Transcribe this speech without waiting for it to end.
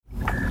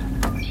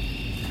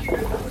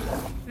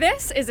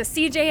This is a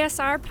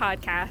CJSR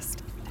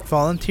podcast.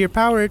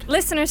 Volunteer-powered,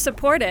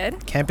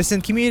 Listener-supported, campus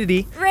and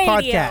community Radio.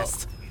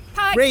 podcast.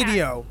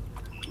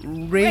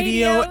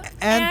 Radio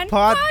and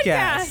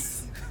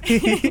podcast.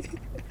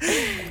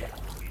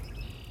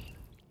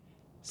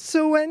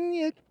 So when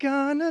you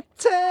gonna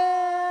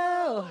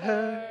tell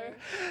her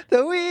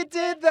that we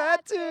did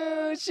that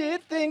too? She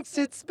thinks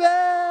it's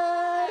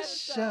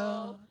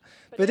special,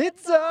 but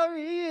it's all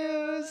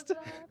reused.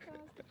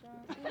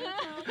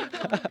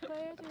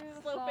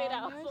 Slow fade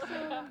out.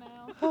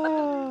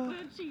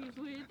 She's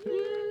with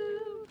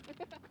you.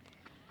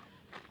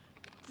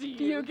 Do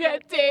you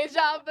get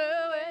deja vu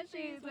when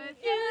she's with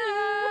you?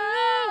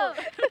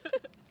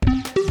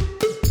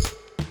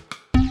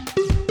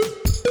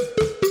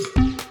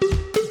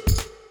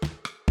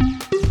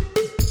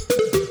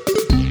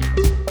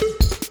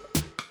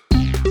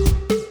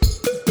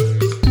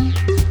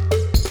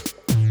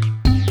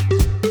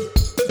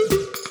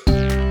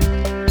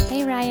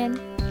 Hey Ryan,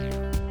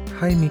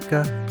 Hi,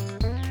 Mika.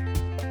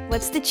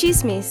 what's the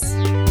chismes?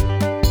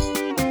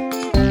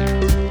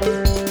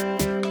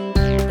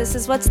 This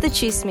is What's the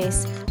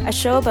Chismes, a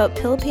show about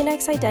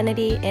Filipinx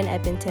identity in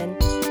Edmonton.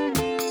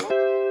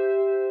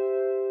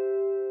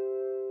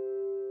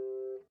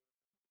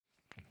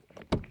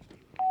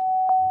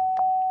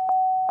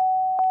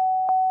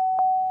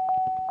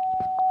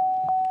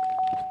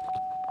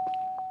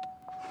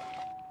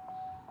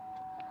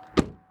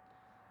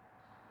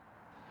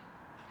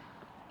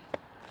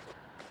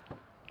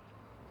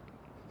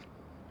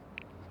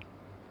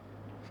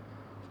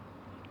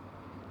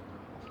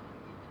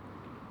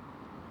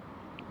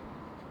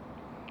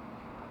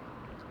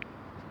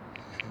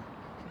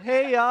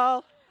 Hey,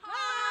 y'all.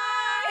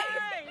 Hi!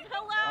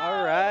 Hello!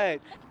 All right.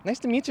 Nice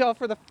to meet y'all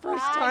for the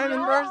first time in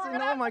person.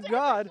 Oh my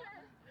God.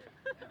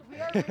 We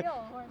are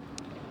real.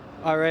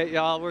 All right,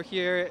 y'all. We're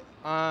here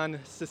on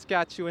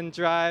Saskatchewan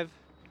Drive,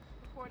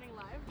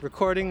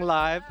 recording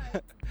live.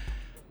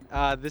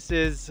 This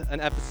is an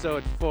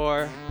episode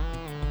for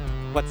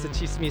What's the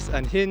Chismes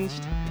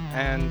Unhinged,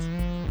 and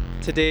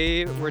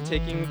today we're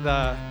taking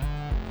the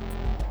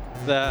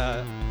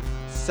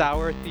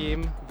sour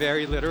theme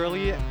very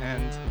literally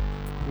and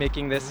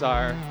making this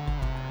our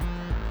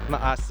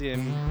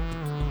Maasim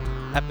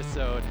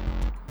episode.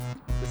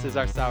 This is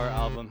our sour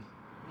album.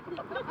 This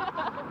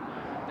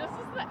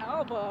is the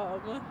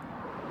album.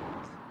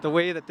 The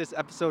way that this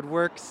episode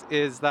works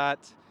is that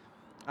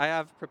I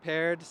have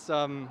prepared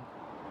some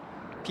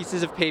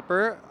pieces of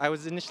paper. I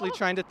was initially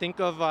trying to think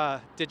of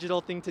a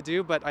digital thing to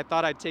do, but I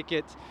thought I'd take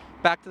it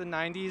back to the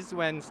 90s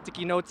when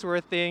sticky notes were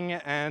a thing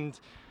and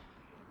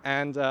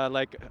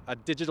like a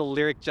digital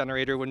lyric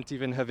generator wouldn't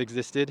even have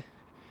existed.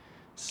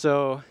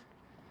 So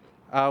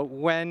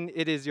when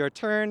it is your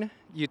turn,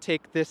 you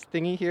take this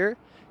thingy here,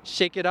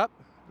 shake it up,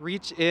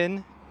 reach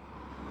in,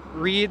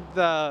 read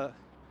the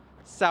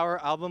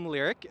sour album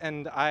lyric,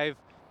 and I've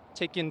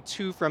taken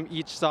 2 from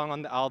each song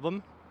on the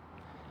album,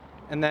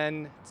 and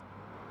then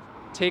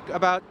take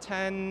about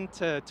 10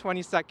 to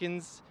 20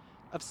 seconds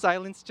of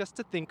silence just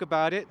to think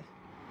about it,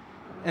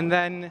 and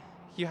then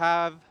you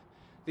have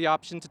the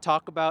option to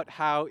talk about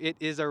how it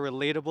is a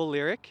relatable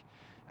lyric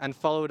and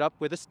follow it up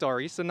with a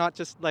story. So not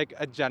just like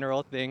a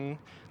general thing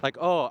like,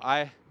 oh,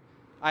 I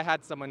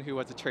had someone who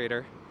was a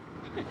traitor.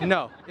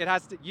 No, it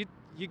has to, you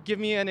give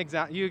me an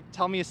example, you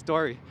tell me a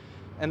story.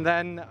 And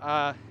then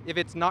if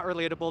it's not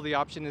relatable, the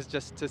option is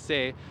just to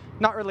say,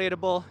 not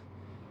relatable,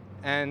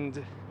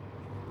 and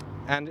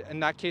in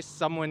that case,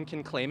 someone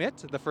can claim it.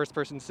 The first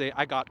person to say,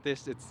 I got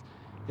this, it's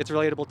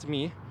relatable to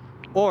me,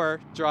 or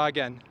draw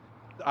again.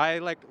 I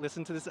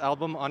listened to this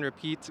album on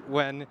repeat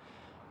when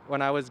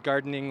I was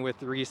gardening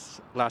with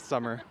Reese last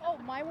summer. Oh,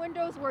 my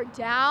windows were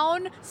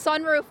down,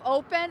 sunroof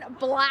open,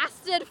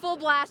 blasted, full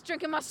blast,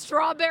 drinking my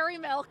strawberry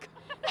milk.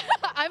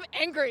 I'm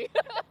angry.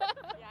 Yeah,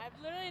 I've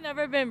literally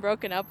never been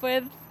broken up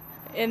with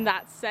in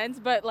that sense,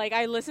 but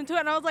I listened to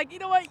it and I was like, you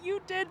know what, you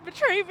did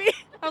betray me.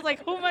 I was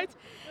like, who am I?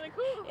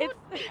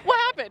 What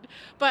happened?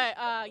 But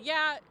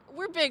yeah,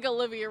 we're big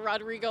Olivia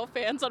Rodrigo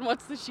fans on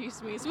What's the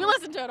Chismes. We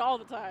listen to it all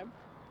the time.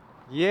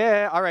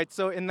 Yeah, all right,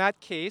 so in that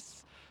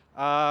case,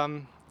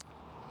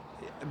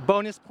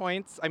 bonus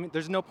points, I mean,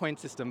 there's no point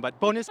system, but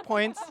bonus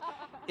points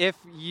if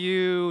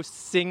you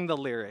sing the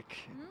lyric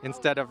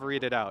instead of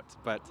read it out,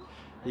 but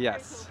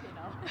yes.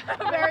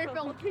 Very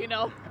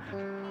Filipino.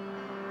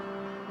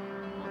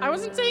 I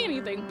wasn't saying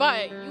anything,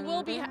 but you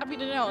will be happy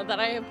to know that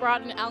I have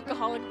brought an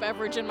alcoholic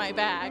beverage in my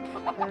bag.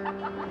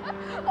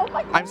 Oh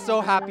my God. I'm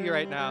so happy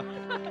right now.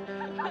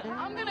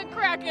 I'm gonna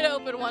crack it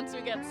open once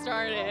we get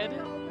started.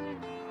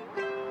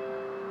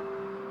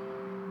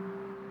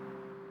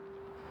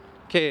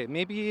 Okay,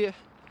 maybe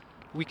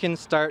we can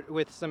start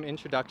with some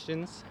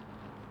introductions.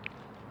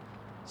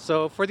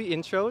 So for the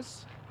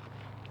intros,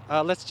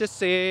 let's just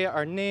say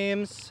our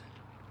names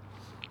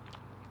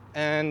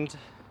and...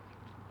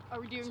 Are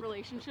we doing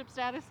relationship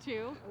status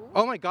too?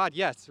 Oh my God,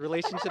 yes,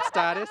 relationship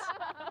status.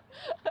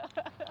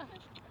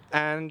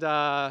 And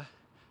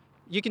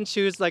you can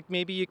choose,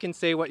 maybe you can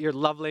say what your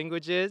love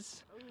language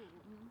is.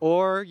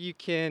 Or you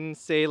can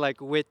say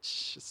like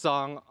which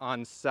song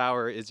on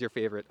Sour is your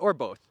favorite, or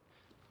both.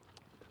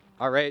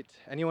 All right,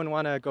 anyone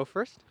want to go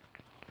first?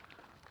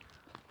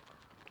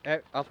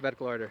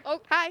 Alphabetical order.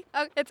 Oh, hi.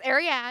 It's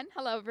Ariane.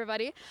 Hello,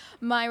 everybody.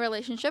 My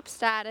relationship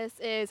status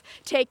is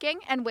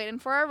taking and waiting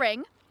for a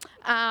ring.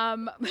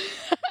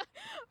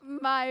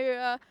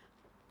 My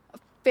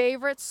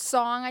favorite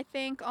song, I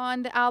think,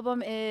 on the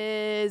album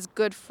is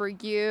Good For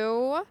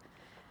You.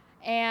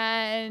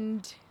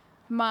 And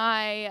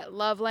my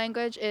love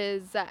language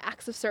is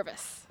acts of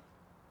service.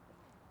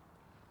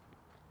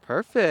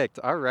 Perfect.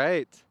 All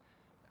right.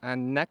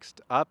 And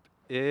next up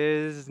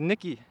is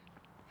Nikki.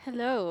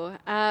 Hello,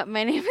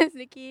 my name is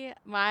Nikki.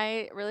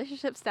 My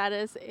relationship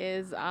status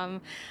is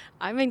I'm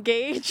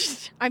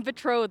engaged. I'm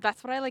betrothed.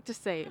 That's what I like to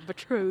say,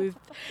 betrothed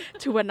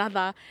to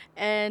another.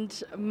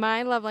 And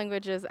my love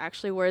language is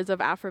actually words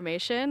of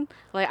affirmation.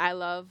 Like I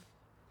love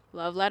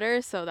love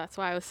letters, so that's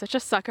why I was such a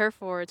sucker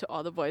for To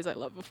All the Boys I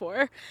Loved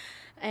Before.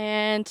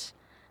 And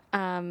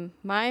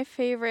my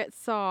favorite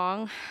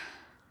song,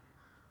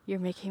 you're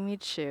making me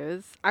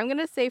choose. I'm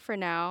gonna say for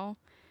now,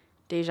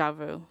 Deja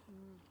Vu.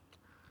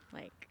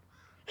 Like.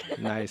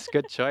 Nice,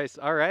 good choice.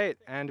 All right,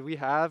 and we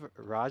have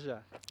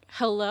Raja.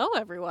 Hello,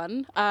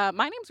 everyone. My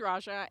name's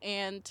Raja,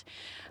 and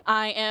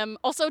I am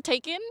also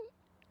taken.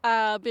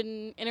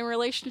 Been in a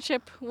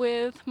relationship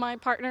with my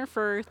partner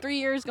for 3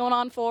 years, going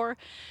on 4.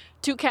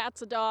 2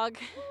 cats, a dog.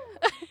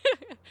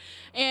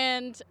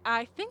 And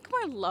I think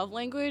my love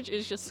language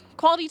is just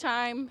quality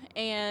time,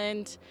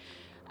 and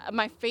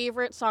my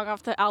favorite song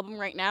off the album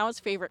right now is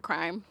Favorite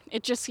Crime.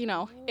 It just,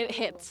 it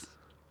hits.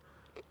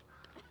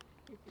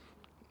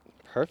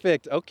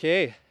 Perfect.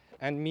 Okay.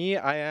 And me,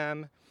 I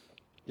am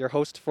your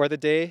host for the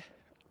day,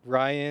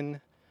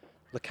 Ryan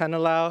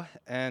Lekanalau,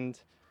 and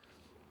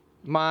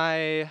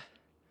my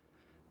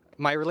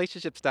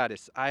relationship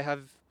status. I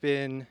have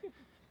been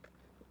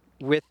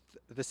with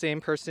the same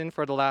person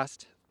for the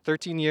last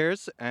 13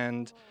 years,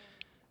 and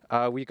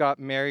we got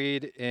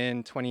married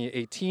in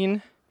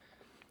 2018.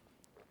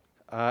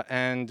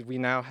 And we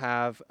now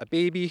have a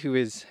baby who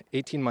is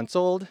 18 months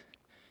old.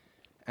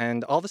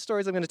 And all the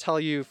stories I'm going to tell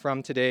you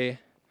from today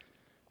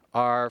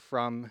are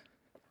from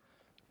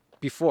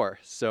before.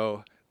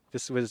 So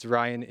this was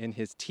Ryan in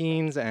his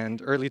teens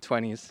and early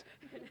 20s.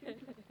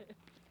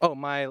 Oh,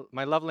 my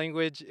love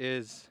language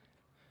is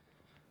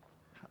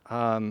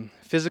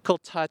physical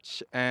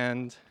touch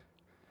and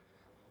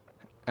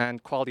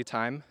quality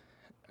time.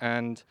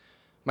 And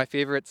my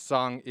favorite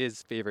song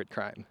is Favorite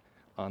Crime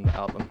on the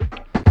album.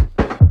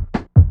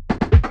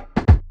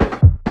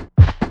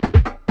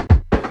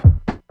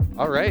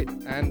 All right,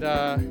 and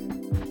I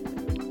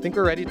think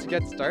we're ready to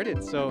get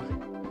started. So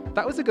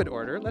that was a good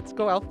order. Let's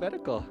go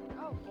alphabetical.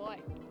 Oh, boy.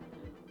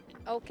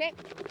 Okay.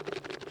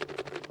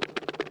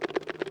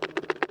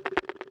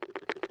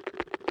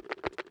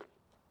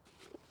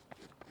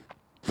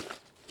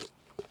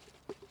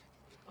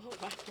 Oh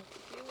wow,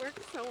 you work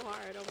so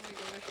hard. Oh my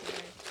gosh.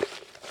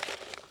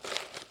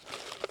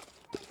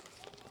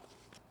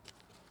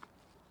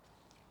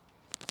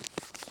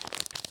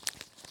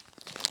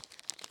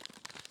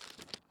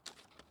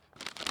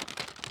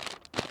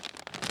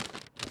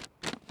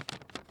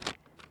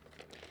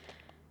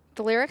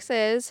 The lyrics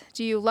is,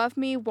 do you love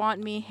me,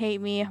 want me, hate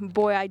me?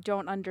 Boy, I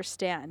don't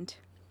understand.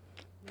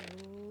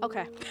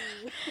 Okay.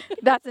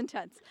 That's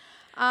intense.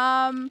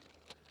 So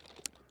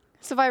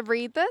if I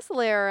read this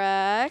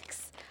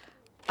lyrics,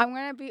 I'm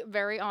going to be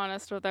very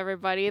honest with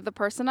everybody. The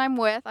person I'm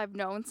with, I've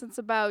known since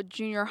about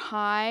junior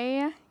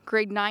high,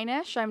 grade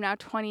 9-ish. I'm now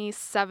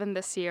 27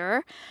 this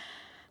year.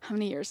 How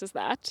many years is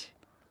that?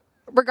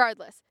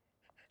 Regardless,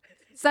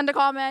 send a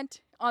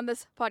comment on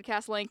this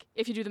podcast link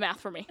if you do the math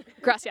for me.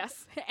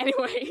 Gracias.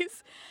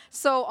 Anyways,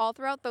 so all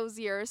throughout those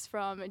years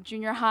from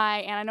junior high,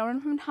 and I know him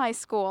from high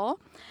school,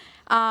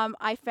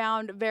 I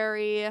found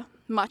very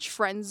much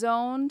friend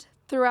zoned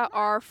throughout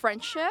our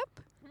friendship.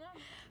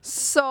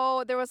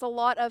 So there was a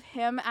lot of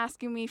him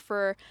asking me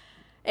for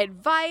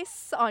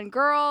advice on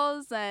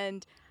girls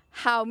and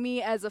how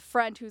me as a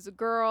friend who's a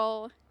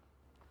girl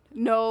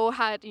know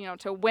how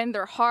to win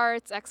their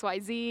hearts,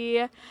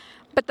 XYZ.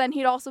 But then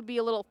he'd also be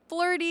a little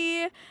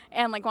flirty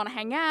and want to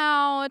hang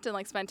out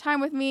and spend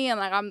time with me, and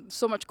I'm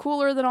so much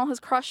cooler than all his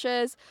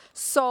crushes.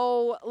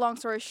 So long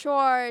story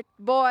short,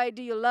 boy,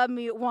 do you love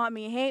me, want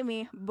me, hate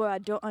me? Boy, I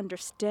don't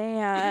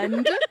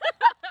understand.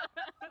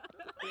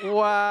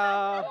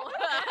 Wow.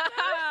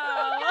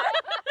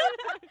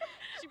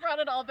 She brought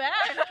it all back.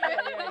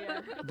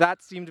 Yeah.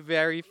 That seemed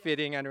very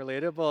fitting and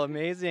relatable.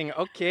 Amazing.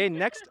 Okay,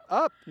 next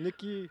up,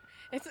 Nikki.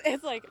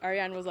 It's like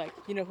Ariane was like,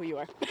 you know who you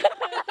are.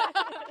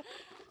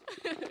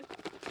 I'm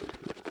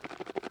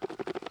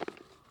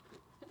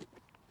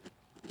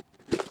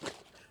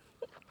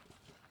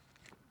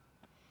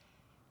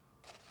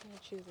gonna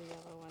choose a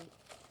yellow one.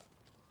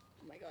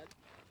 Oh my god.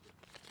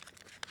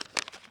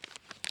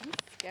 I'm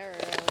scared.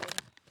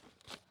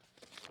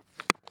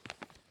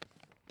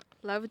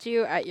 Loved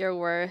you at your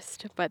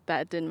worst, but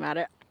that didn't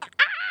matter.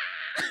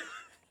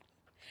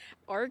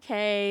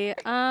 Okay.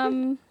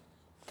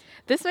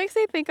 This makes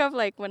me think of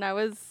when I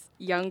was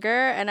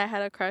younger and I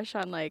had a crush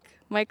on like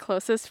my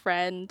closest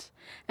friend,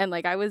 and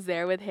like I was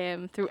there with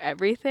him through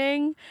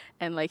everything,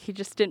 and like he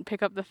just didn't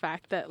pick up the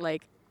fact that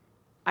like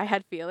I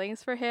had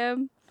feelings for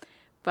him.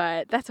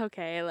 But that's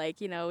okay. Like,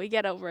 you know, we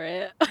get over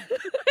it.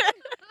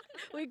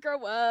 We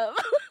grow up.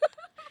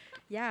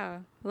 Yeah,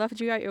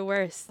 loved you at your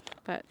worst,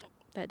 but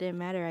that didn't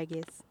matter, I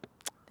guess.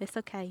 It's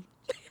okay.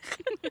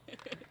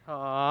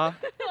 Aww.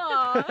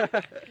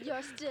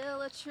 You're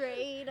still a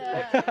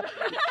traitor.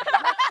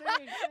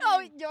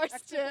 Oh, you're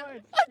still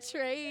a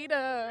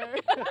traitor.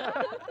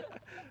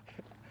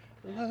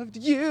 Loved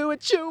you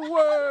at your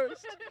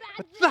worst,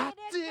 but that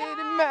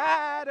didn't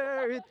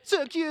matter. It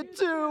took you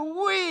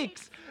 2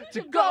 weeks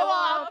to go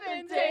off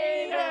and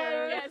date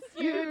her. Yes,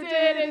 You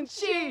didn't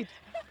cheat,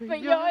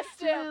 but you're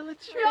still a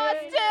traitor. You're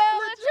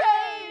still a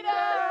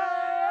traitor.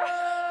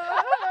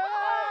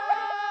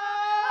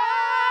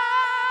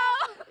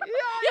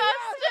 You're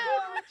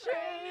still a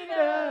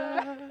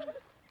traitor.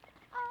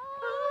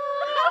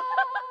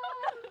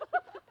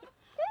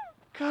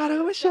 God,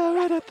 I wish I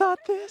would have thought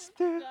this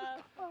through.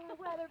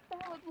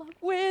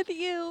 With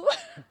you.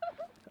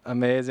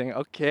 Amazing.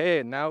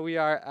 Okay, now we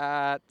are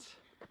at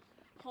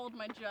Hold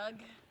my jug.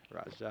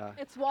 Raja.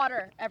 It's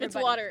water, everybody. It's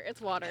water.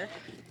 It's water.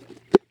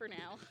 For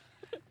now.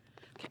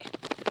 Okay.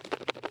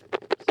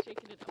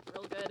 Shaking it up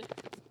real good.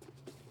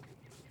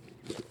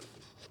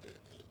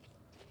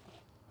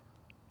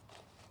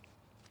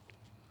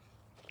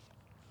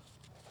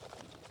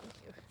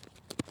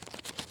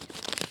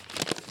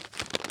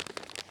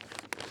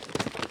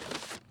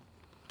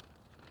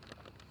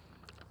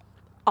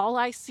 All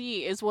I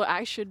see is what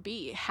I should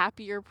be.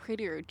 Happier,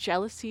 prettier,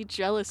 jealousy,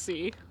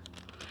 jealousy.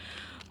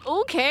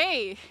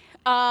 Okay.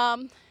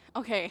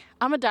 Okay,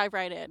 I'm gonna dive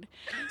right in.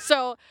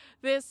 So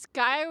this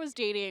guy I was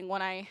dating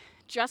when I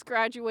just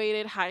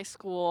graduated high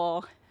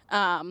school,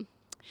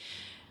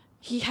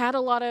 he had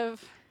a lot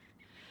of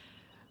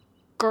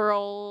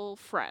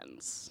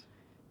girlfriends.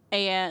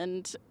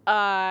 And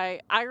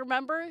I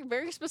remember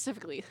very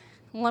specifically,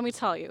 let me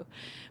tell you,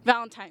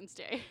 Valentine's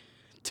Day,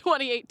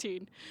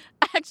 2018.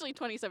 Actually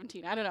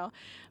 2017, I don't know.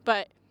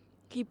 But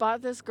he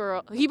bought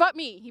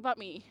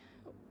me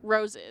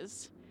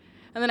roses.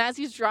 And then as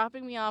he's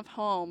dropping me off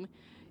home,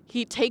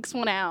 he takes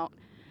one out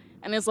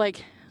and is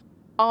like,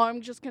 oh,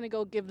 I'm just going to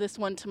go give this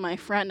one to my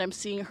friend. I'm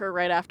seeing her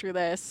right after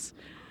this.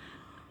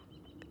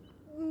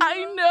 No.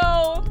 I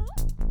know.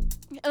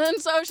 And then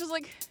so I was just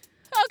like,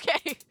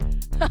 okay,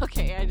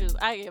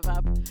 I give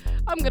up.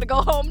 I'm going to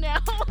go home now.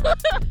 Did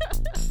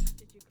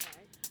you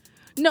cry?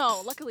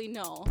 No, luckily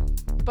no.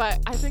 But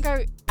I think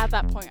at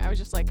that point, I was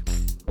just like,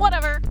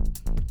 whatever.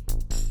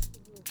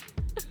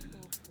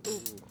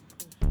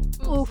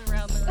 Oof.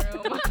 Around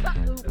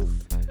the room.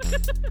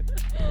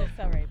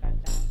 Sorry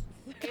about that.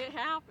 It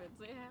happens.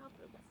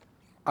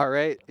 All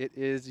right, it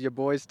is your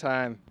boys'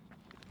 time.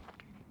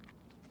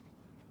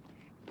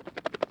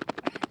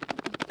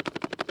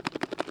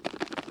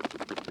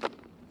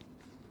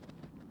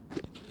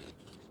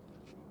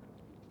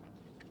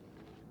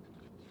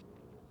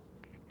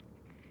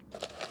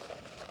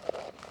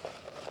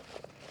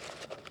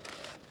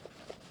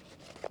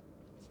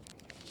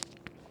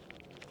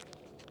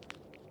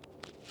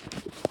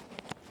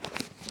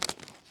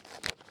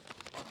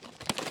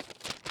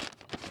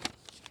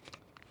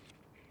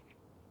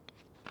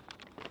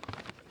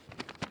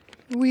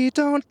 We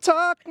don't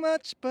talk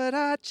much, but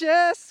I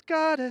just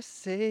gotta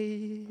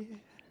say,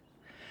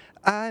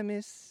 I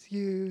miss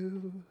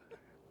you.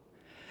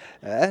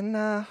 And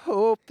I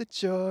hope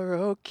that you're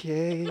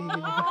okay.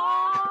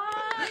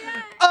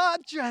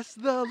 Address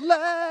the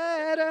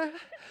letter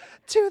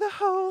to the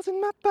holes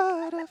in my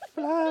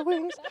butterfly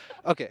wings.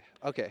 Okay.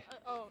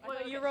 Well,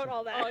 you wrote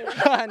all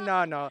that.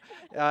 No.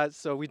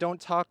 So we don't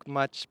talk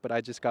much, but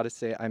I just gotta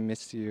say, I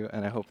miss you,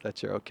 and I hope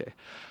that you're okay.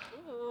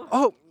 Ooh.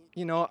 Oh,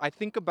 I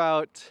think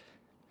about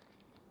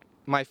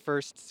my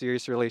first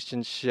serious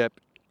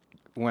relationship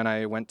when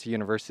I went to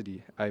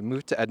university. I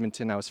moved to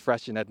Edmonton. I was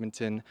fresh in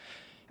Edmonton,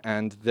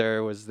 and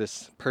there was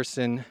this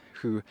person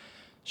who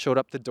showed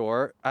up at the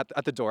door. I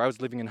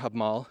was living in Hub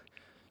Mall.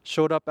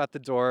 Showed up at the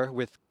door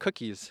with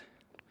cookies,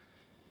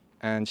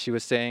 and she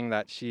was saying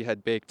that she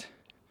had baked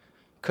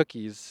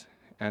cookies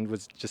and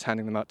was just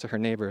handing them out to her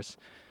neighbors.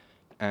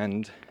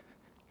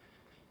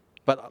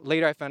 But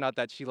later I found out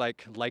that she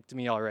liked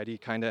me already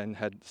kind of and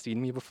had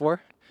seen me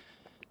before.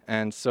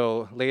 And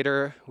so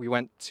later we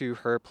went to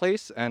her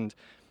place and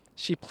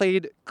she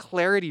played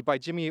Clarity by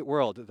Jimmy Eat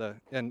World.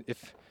 And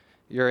if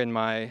you're in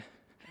I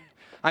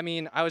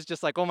was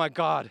just like, oh my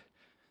God.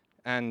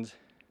 And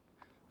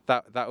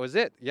that was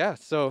it. Yeah.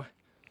 So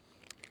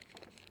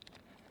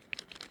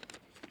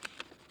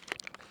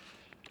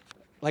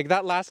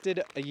that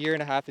lasted a year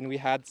and a half and we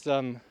had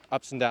some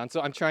ups and downs.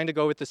 So I'm trying to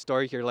go with the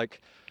story here.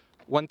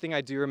 One thing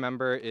I do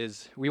remember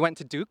is we went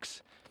to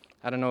Duke's.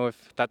 I don't know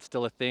if that's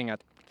still a thing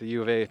at the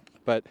U of A,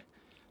 but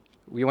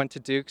we went to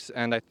Duke's,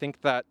 and I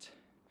think that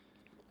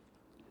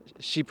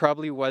she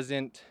probably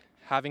wasn't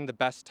having the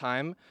best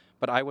time,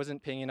 but I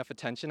wasn't paying enough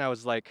attention. I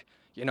was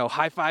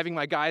high-fiving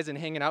my guys and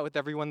hanging out with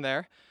everyone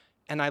there.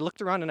 And I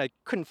looked around and I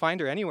couldn't find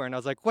her anywhere. And I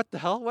was like, what the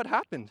hell? What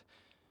happened?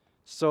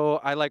 So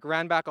I like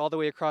ran back all the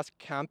way across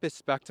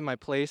campus back to my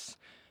place.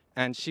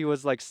 And she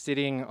was like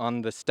sitting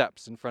on the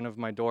steps in front of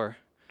my door.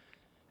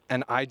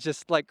 And I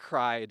just like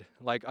cried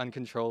like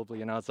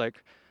uncontrollably. And I was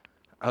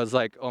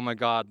like, oh my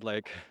God,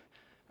 like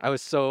I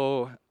was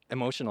so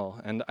emotional.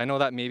 And I know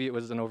that maybe it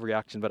was an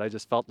overreaction, but I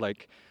just felt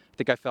like, I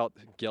think I felt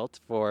guilt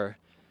for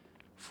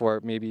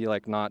maybe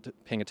like not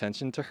paying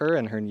attention to her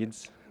and her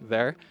needs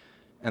there.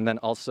 And then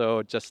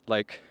also just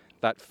like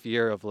that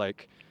fear of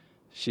like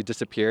she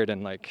disappeared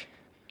and like,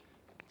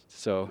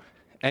 so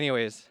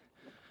anyways,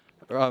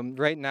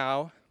 right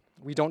now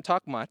we don't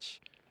talk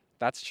much.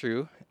 That's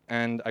true.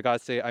 And I gotta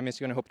say, I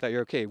miss you and I hope that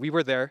you're okay. We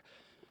were there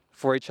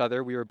for each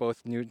other. We were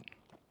both new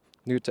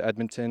to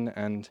Edmonton,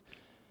 and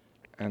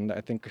I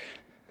think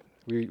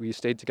we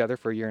stayed together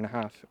for a year and a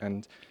half,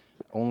 and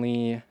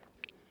only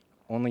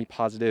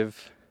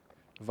positive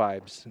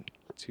vibes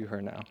to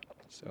her now.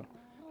 So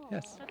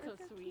yes. That's so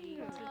sweet.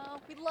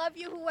 We love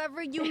you,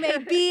 whoever you may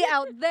be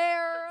out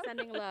there.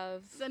 Sending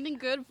love. Sending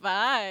good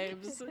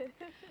vibes.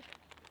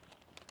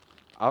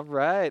 All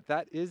right,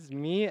 that is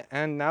me,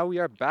 and now we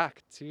are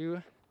back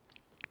to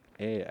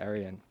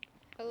Arian.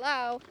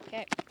 Hello.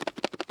 Okay.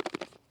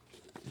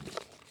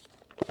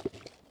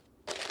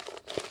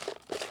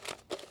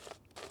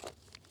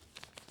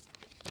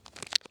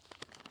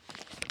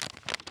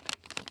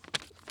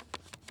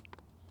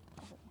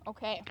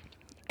 Okay.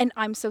 And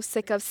I'm so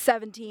sick of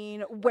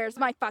 17. Where's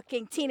my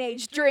fucking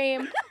teenage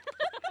dream?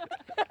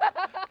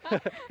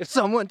 If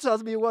someone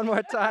tells me one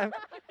more time.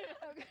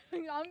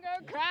 I'm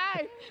gonna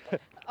cry.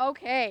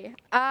 Okay.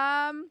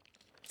 I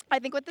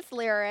think with this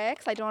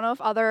lyrics, I don't know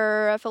if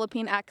other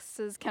Philippine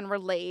exes can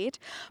relate,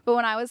 but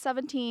when I was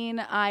 17,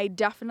 I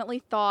definitely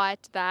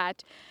thought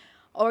that,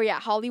 oh yeah,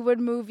 Hollywood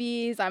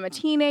movies, I'm a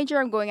teenager,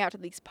 I'm going out to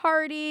these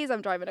parties,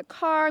 I'm driving a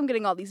car, I'm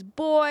getting all these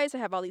boys, I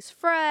have all these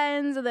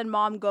friends, and then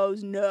mom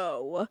goes,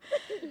 no.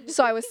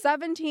 So I was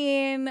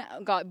 17,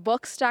 got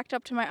books stacked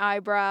up to my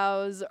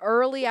eyebrows,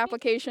 early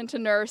application to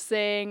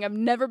nursing, I've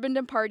never been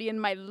to a party in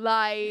my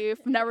life,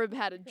 never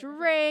had a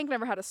drink,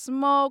 never had a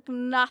smoke,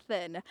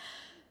 nothing.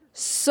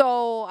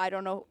 So I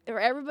don't know, for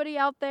everybody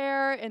out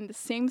there in the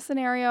same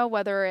scenario,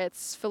 whether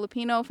it's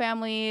Filipino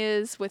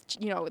families with,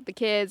 with the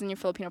kids and your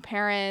Filipino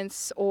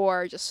parents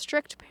or just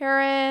strict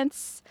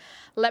parents,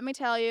 let me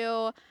tell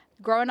you,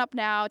 growing up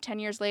now, 10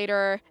 years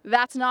later,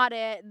 that's not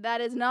it.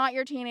 That is not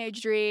your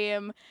teenage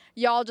dream.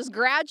 Y'all just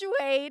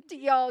graduate,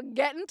 y'all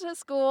get into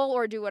school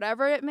or do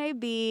whatever it may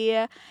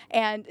be,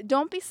 and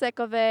don't be sick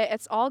of it.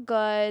 It's all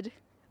good.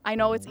 I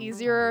know it's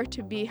easier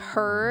to be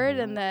heard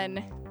and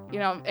then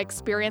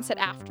experience it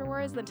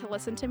afterwards than to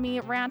listen to me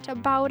rant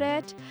about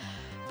it.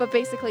 But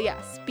basically,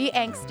 yes, be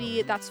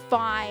angsty, that's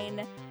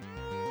fine.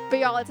 But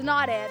y'all, it's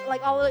not it.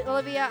 Like,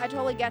 Olivia, I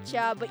totally get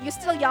ya, but you're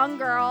still young,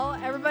 girl.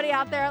 Everybody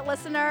out there,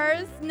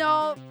 listeners,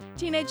 no,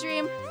 teenage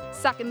dream,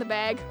 suck in the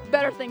bag.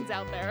 Better things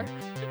out there.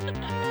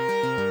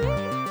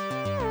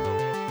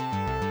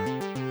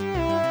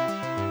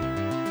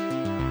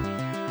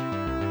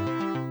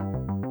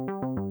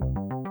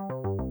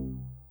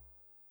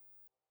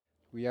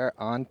 We are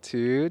on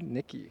to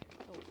Nikki.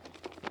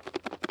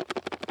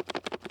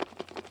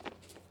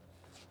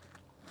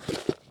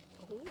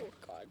 Oh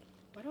God,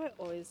 why do I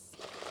always?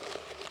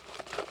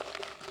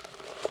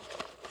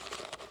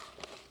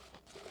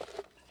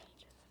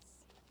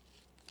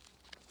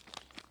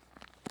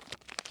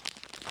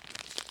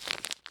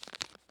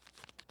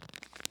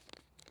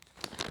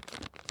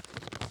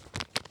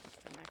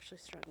 I'm actually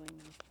struggling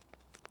now.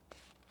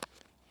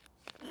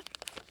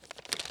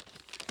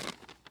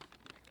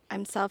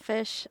 I'm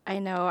selfish. I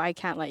know I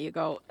can't let you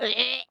go.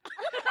 Uh-oh.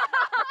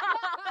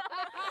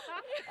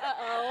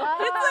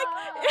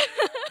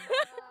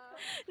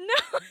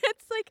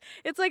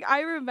 It's like I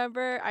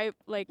remember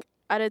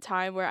at a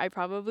time where I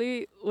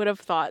probably would have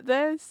thought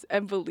this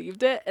and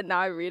believed it, and now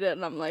I read it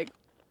and I'm like,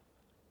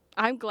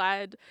 I'm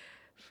glad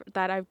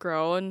that I've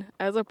grown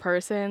as a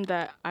person,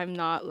 that I'm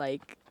not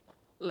like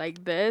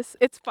this.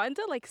 It's fun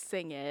to like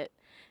sing it.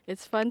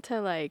 It's fun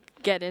to like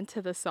get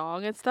into the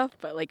song and stuff,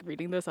 but like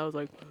reading this I was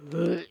like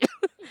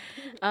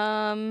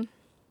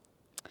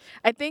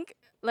I think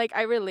like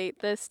I relate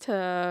this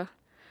to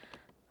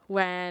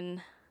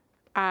when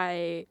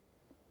I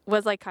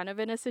was like kind of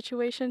in a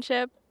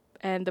situationship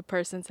and the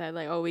person said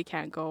like, oh, we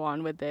can't go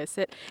on with this.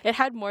 It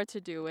had more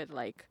to do with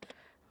like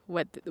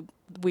what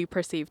we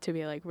perceive to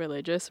be like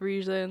religious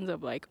reasons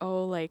of like,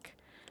 oh, like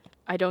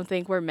I don't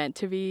think we're meant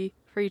to be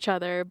for each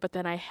other. But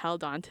then I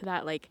held on to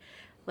that like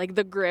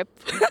the grip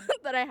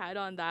that I had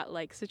on that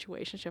like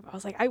situationship. I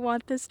was like, I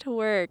want this to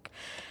work.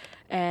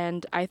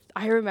 And I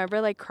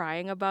remember like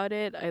crying about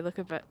it. I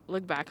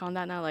look back on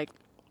that now like,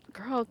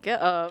 girl,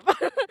 get up.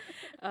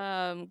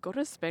 Go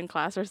to spin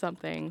class or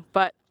something.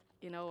 But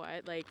you know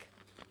what, like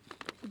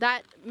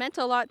that meant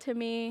a lot to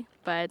me,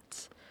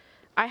 but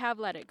I have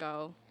let it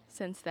go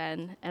since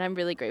then, and I'm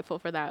really grateful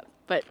for that.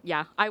 But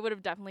yeah, I would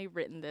have definitely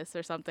written this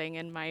or something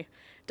in my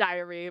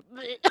diary.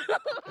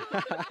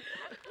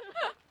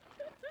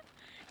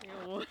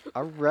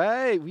 All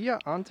right, we are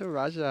on to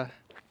Raja.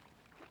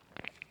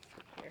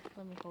 Here,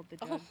 let me hold the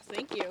jug. Oh,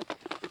 thank you.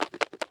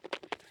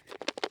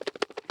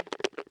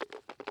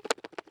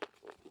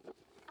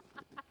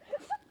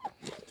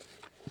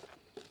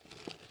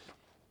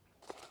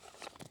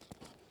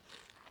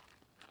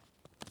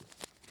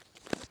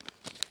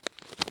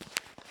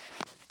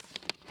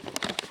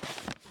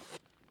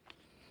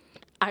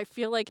 I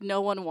feel like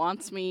no one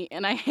wants me,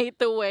 and I hate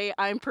the way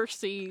I'm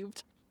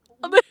perceived.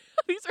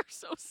 These are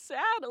so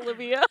sad,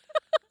 Olivia.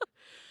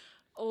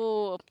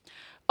 Oh,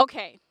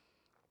 okay.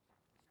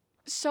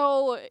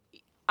 So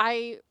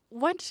I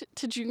went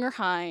to junior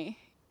high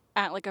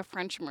at like a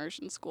French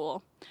immersion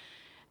school.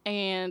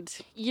 And,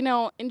 you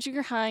know, in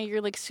junior high,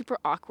 you're like super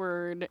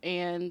awkward.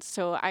 And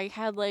so I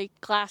had like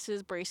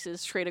glasses,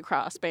 braces, straight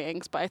across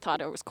bangs, but I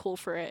thought it was cool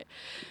for it.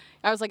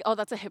 I was like, oh,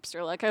 that's a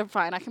hipster look. I'm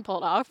fine. I can pull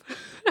it off.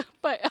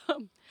 But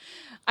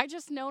I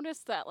just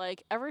noticed that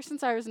like ever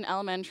since I was in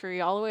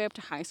elementary all the way up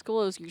to high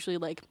school, it was usually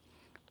like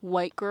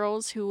white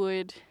girls who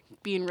would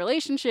be in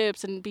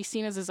relationships and be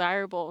seen as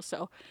desirable.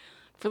 So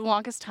for the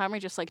longest time, I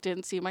just like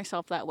didn't see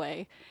myself that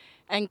way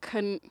and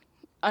couldn't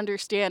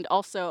understand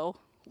also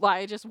why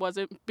I just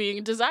wasn't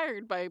being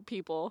desired by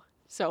people.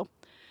 So,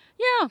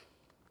 yeah.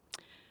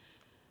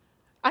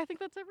 I think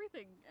that's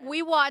everything.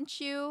 We want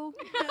you.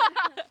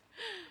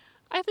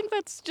 I think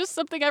that's just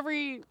something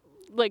every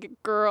like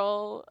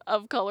girl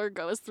of color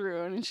goes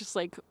through, and it's just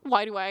like,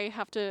 why do I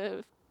have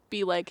to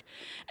be like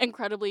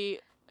incredibly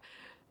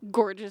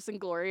gorgeous and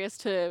glorious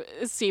to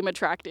seem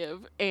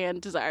attractive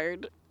and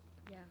desired?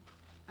 Yeah.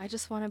 I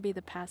just want to be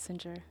the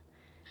passenger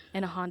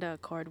in a Honda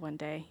Accord one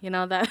day. You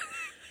know that?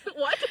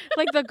 What?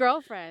 Like the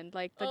girlfriend,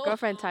 Oh.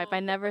 girlfriend type. I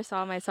never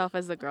saw myself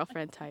as the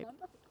girlfriend type.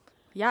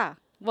 Yeah.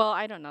 Well,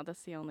 I don't know.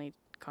 That's the only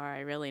car I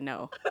really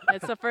know.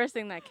 It's the first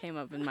thing that came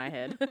up in my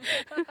head.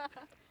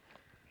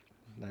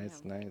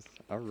 Nice, nice.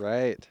 All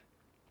right.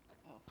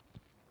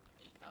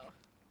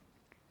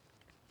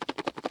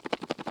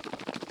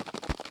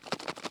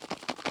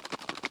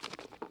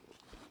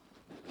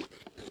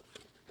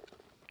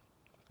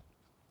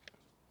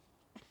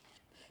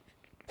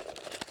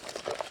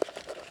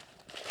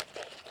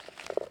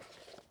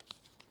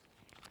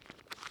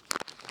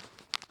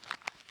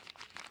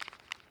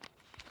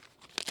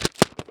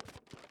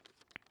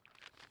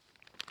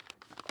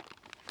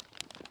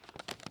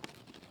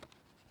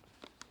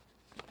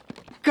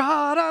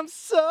 God, I'm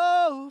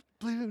so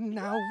blue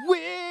now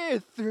we're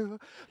through,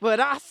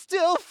 but I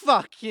still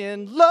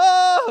fucking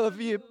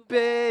love you,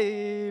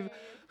 babe.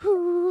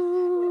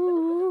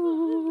 Ooh.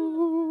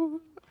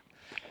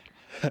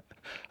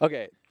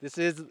 Okay, this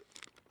is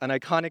an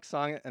iconic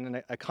song and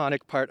an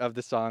iconic part of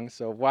the song,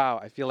 so wow,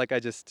 I feel like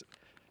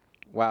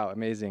wow,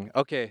 amazing.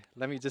 Okay,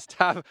 let me just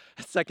have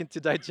a second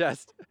to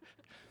digest.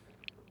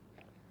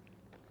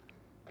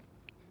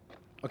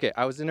 Okay,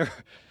 I was in a...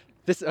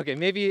 Okay,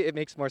 maybe it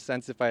makes more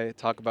sense if I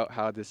talk about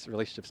how this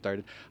relationship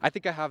started. I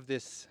think I have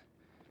this...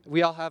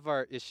 We all have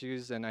our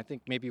issues, and I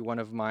think maybe one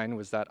of mine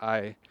was that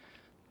I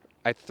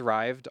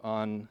thrived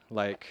on,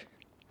 like,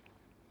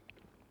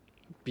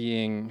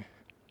 being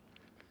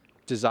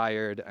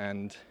desired,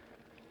 and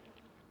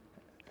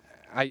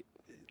I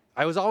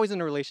was always in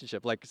a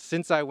relationship. Like,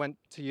 since I went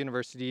to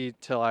university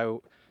till I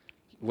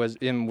was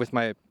in with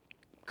my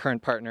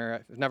current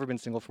partner, I've never been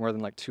single for more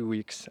than, like, 2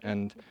 weeks,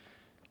 and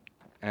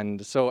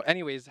so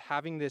anyways,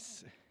 having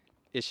this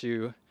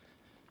issue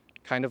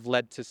kind of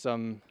led to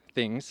some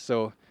things.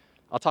 So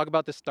I'll talk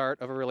about the start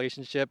of a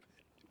relationship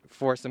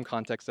for some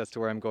context as to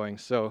where I'm going.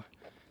 So,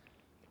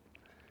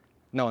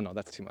 no,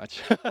 that's too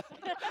much.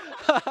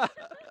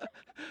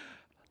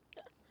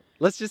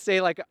 Let's just say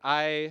like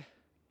oh,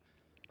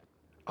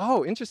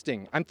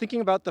 interesting. I'm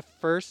thinking about the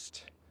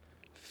first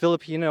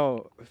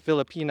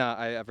Filipina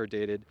I ever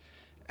dated.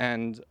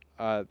 And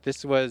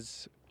this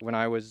was when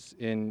I was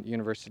in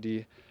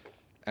university.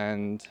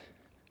 And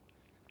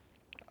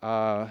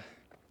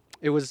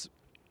it was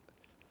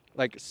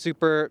like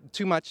super,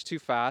 too much, too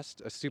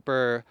fast, a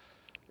super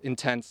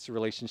intense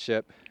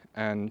relationship.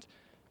 And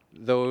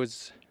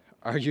those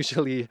are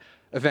usually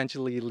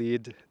eventually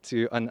lead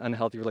to an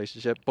unhealthy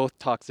relationship, both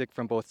toxic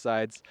from both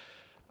sides,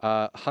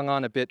 hung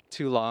on a bit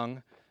too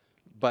long,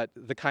 but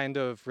the kind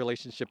of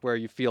relationship where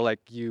you feel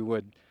like you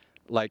would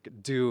like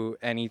do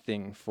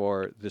anything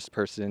for this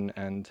person,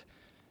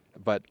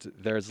 but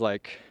there's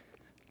like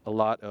a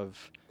lot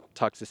of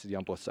toxicity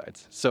on both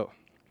sides. So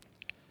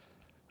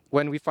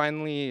when we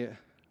finally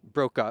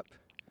broke up,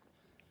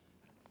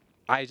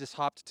 I just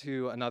hopped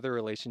to another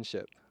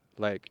relationship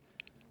like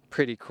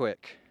pretty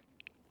quick.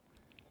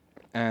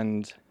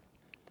 And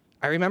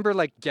I remember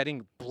like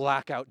getting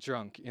blackout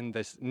drunk in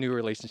this new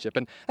relationship,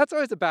 and that's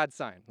always a bad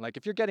sign. Like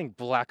if you're getting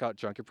blackout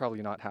drunk, you're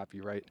probably not happy,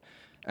 right?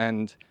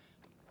 And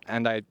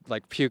I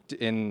like puked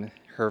in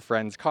her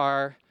friend's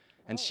car,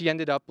 and she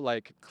ended up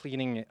like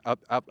cleaning it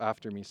up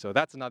after me. So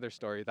that's another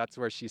story. That's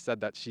where she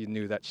said that she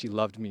knew that she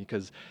loved me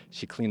because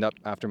she cleaned up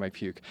after my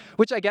puke,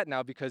 which I get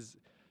now because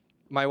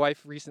my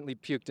wife recently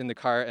puked in the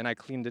car and I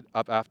cleaned it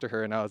up after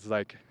her, and I was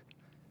like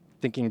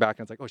thinking back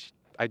and I was like, oh,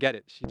 I get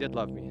it. She did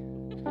love me.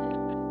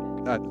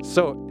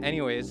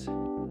 Anyways,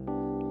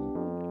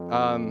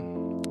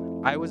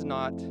 I was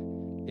not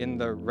in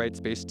the right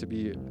space to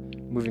be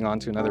moving on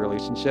to another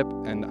relationship,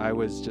 and I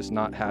was just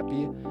not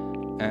happy.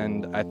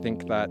 And I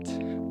think that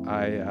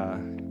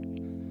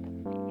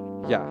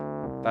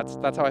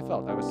that's how I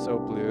felt. I was so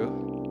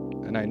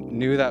blue, and I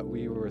knew that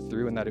we were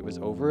through and that it was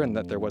over and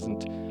that there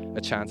wasn't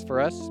a chance for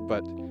us,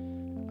 but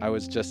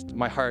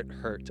my heart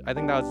hurt. I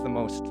think that was the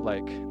most,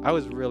 I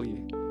was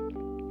really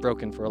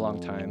broken for a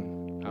long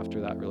time after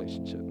that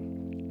relationship.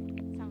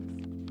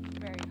 Sounds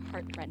very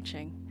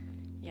heart-wrenching.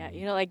 Yeah,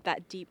 like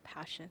that deep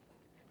passion,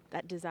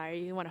 that desire,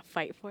 you want to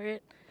fight for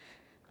it.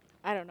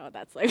 I don't know what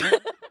that's like.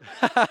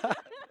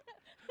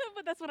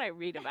 But that's what I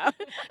read about.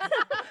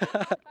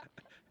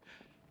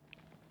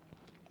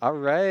 All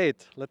right,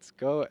 let's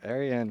go,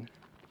 Arian.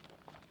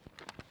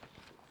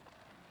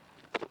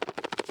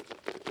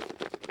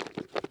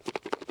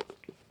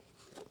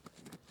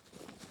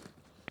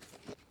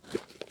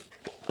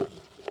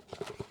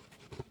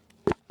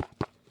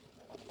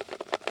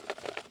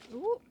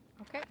 Ooh,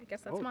 okay, I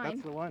guess that's mine.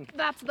 That's the one.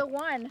 That's the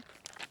one.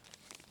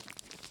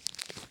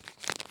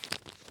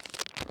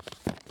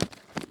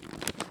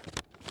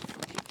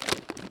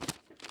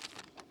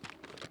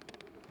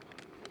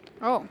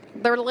 Oh,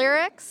 the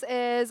lyrics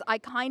is I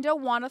kinda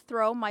wanna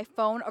throw my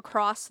phone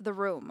across the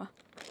room.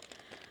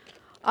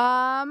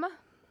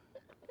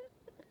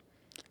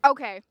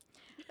 Okay.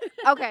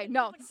 Okay,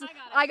 no.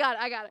 I got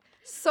it.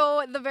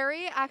 So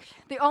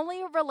the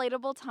only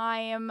relatable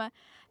time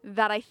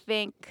that I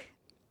think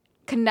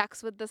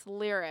connects with this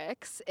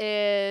lyrics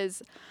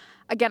is,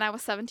 again, I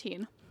was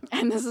 17.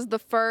 And this is the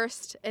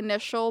first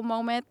initial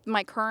moment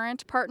my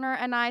current partner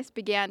and I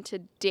began to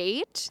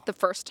date the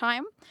first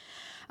time.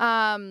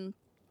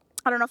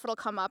 I don't know if it'll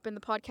come up in the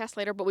podcast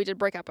later, but we did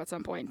break up at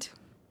some point.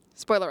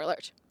 Spoiler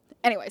alert.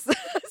 Anyways,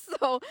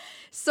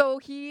 so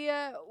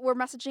we're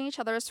messaging each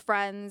other as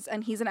friends,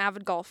 and he's an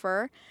avid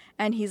golfer,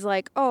 and he's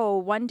like, oh,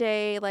 one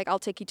day, I'll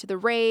take you to the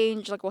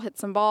range, we'll hit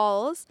some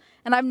balls.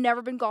 And I've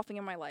never been golfing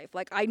in my life.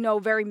 I know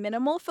very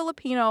minimal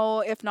Filipino,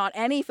 if not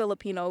any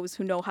Filipinos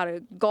who know how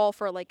to golf,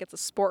 or it's a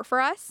sport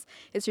for us.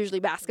 It's usually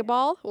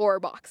basketball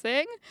or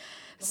boxing.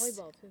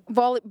 Volleyball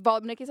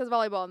too. Nikki says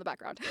volleyball in the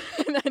background.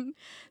 And then,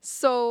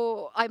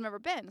 so I've never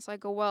been. So I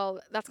go, well,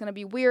 that's going to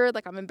be weird.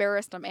 I'm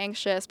embarrassed. I'm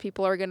anxious.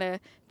 People are going to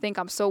think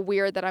I'm so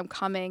weird that I'm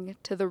coming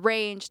to the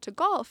range to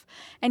golf.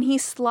 And he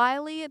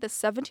slyly, the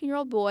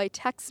 17-year-old boy,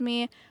 texts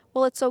me,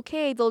 well, it's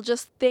okay. They'll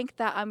just think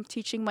that I'm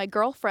teaching my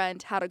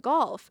girlfriend how to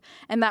golf.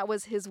 And that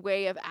was his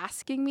way of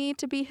asking me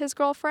to be his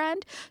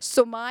girlfriend.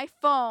 So my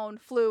phone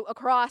flew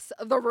across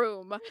the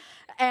room.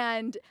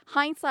 And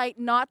hindsight,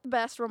 not the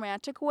best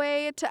romantic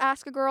way to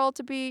ask a girl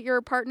to be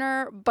your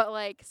partner, but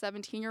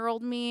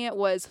 17-year-old me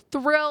was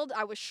thrilled.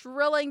 I was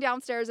shrilling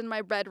downstairs in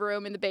my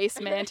bedroom in the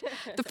basement.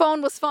 The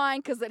phone was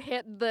fine because it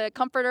hit the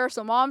comforter,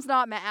 so mom's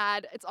not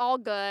mad. It's all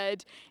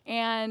good.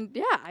 And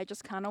yeah, I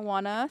just kind of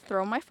want to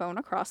throw my phone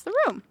across the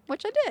room,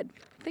 which I did.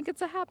 I think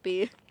it's a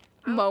happy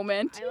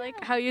moment. I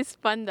like how you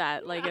spun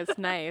that. It's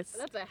nice.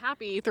 That's a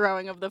happy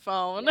throwing of the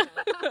phone.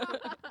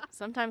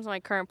 Sometimes my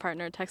current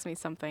partner texts me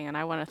something and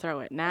I want to throw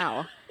it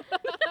now.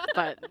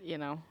 But,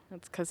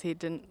 it's because he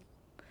didn't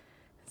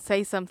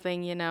say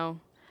something, I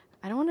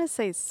don't want to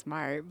say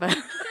smart, but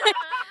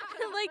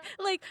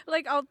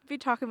I'll be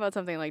talking about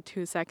something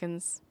 2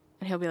 seconds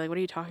and he'll be like, what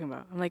are you talking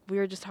about? I'm like, we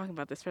were just talking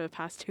about this for the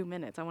past 2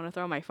 minutes. I want to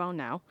throw my phone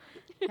now.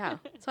 Yeah.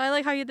 So I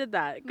like how you did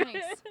that. Nice.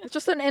 It's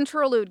just an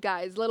interlude,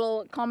 guys.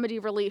 Little comedy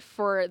relief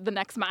for the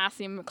next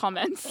Massim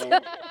comments.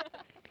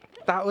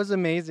 That was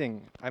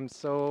amazing. I'm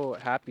so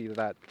happy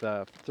that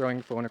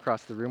throwing phone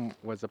across the room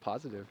was a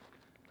positive.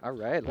 All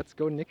right, let's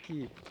go,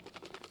 Nikki.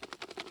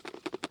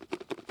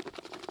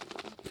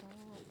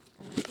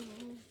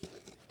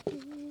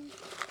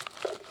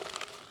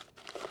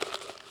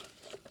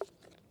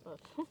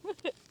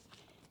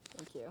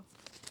 Thank you.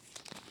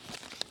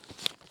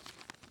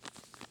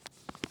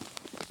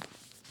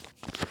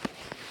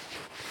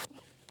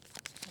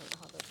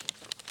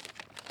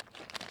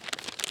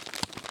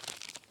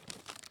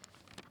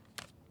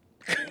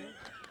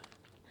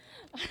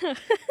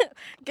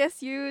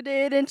 Guess you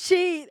didn't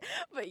cheat,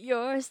 but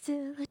you're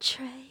still a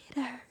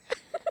traitor.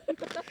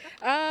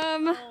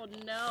 Oh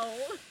no.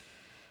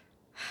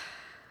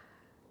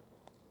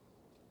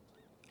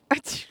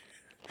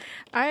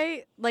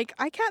 I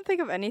can't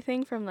think of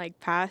anything from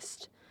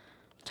past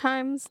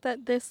times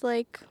that this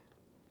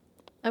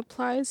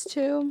applies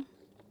to.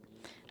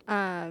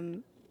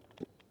 Do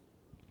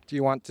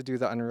you want to do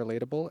the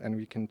unrelatable and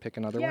we can pick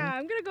another one? Yeah,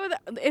 I'm gonna go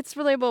with it's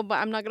relatable, but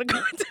I'm not gonna go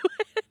into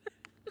it.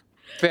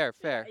 Fair.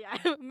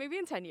 Yeah, maybe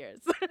in 10 years.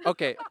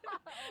 Okay.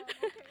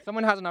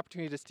 Someone has an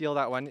opportunity to steal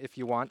that one if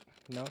you want.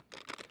 No?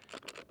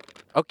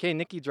 Okay,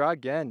 Nikki, draw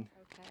again.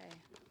 Okay.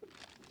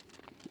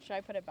 Should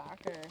I put it back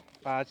or?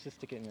 Let's just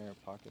stick it in your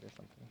pocket or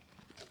something.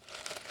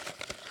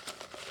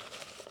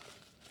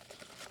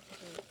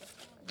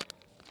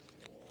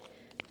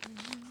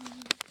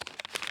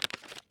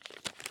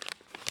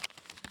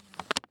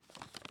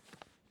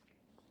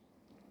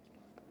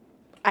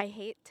 I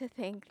hate to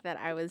think that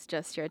I was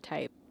just your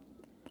type,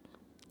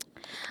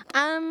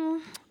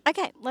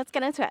 Okay, let's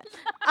get into it.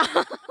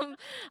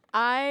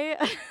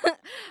 I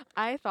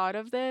I thought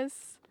of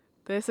this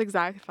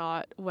exact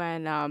thought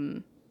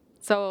when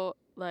so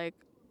like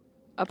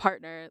a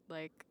partner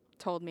like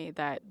told me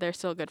that they're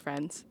still good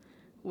friends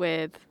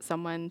with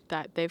someone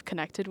that they've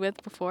connected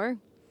with before.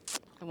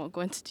 I won't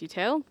go into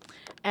detail.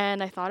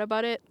 And I thought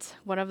about it.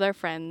 One of their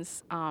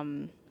friends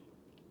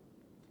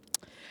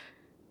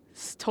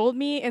told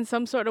me in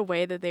some sort of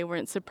way that they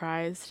weren't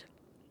surprised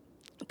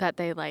that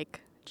they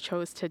like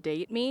chose to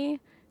date me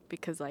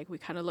because like we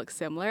kind of look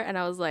similar, and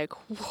I was like,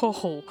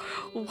 whoa,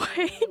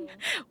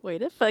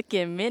 wait a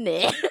fucking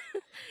minute.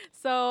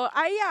 So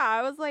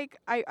I was like,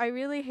 I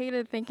really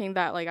hated thinking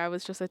that like I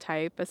was just a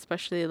type,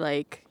 especially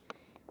like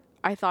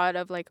I thought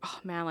of like, oh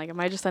man, like am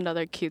I just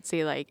another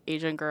cutesy like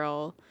Asian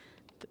girl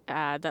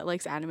that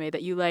likes anime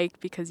that you like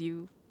because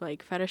you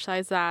like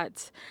fetishize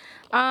that.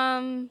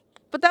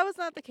 But that was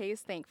not the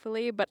case,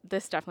 thankfully, but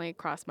this definitely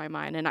crossed my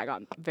mind and I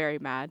got very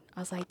mad. I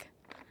was like,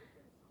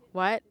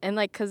 what? And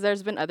like, cause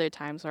there's been other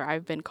times where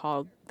I've been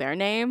called their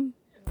name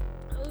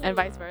and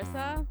vice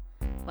versa.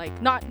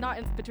 Like not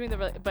in between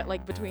but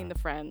like between the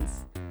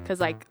friends. Cause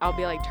like I'll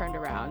be like turned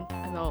around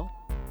and they'll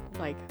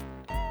like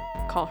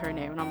call her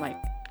name and I'm like,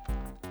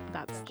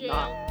 that's jail.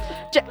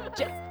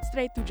 Not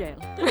straight to jail.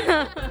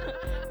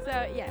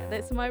 So yeah,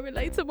 that's my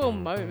relatable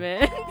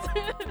moment.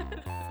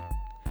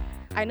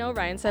 I know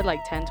Ryan said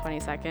like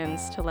 10-20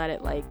 seconds to let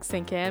it like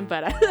sink in,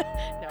 but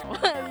no.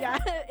 Yeah,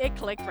 it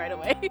clicked right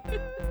away.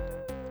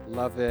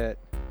 Love it.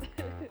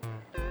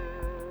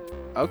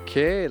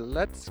 Okay,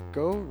 let's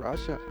go,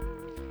 Raja.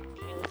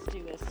 Okay, let's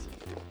do this.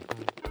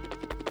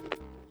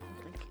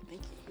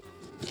 Thank you.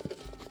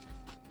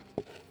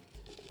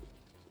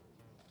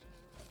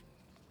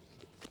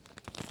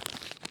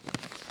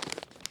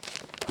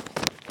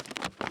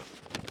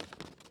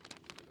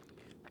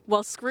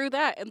 Well, screw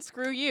that and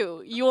screw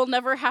you. You will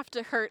never have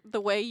to hurt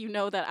the way you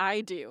know that I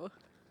do.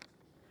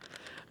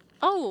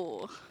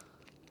 Oh.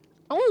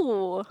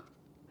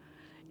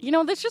 You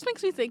know, this just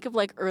makes me think of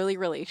like early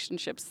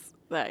relationships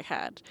that I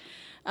had.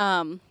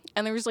 And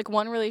there was like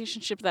one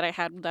relationship that I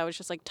had that was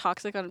just like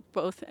toxic on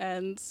both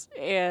ends,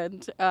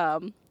 and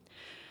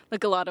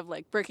like a lot of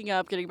like breaking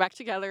up, getting back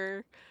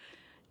together.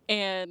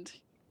 And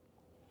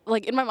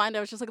like in my mind, I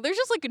was just like, there's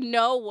just like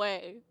no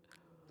way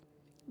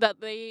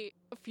that they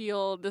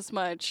feel this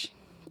much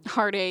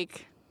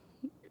heartache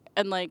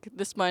and like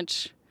this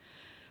much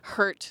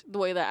hurt the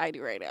way that I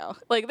do right now.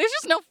 Like there's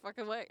just no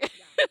fucking way. Yeah,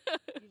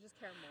 you just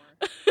care more.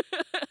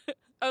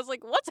 I was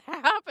like, what's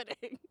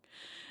happening?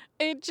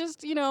 It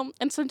just, you know,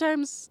 and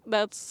sometimes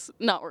that's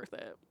not worth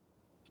it.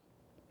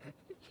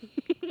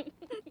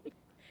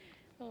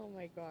 Oh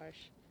my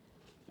gosh.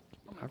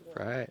 All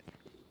right.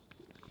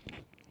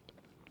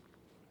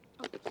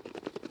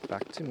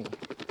 Back to me.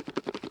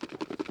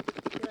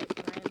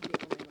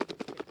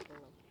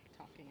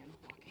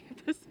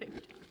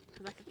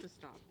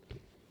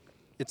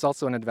 It's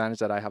also an advantage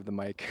that I have the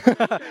mic.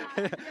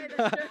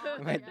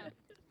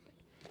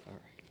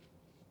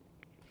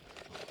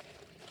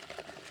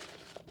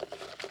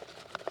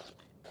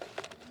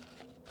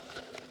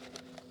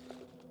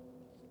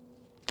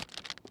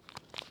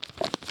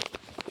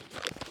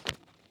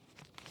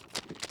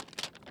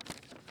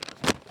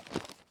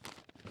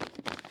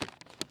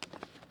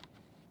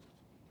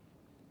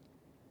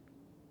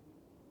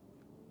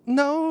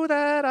 Know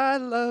that I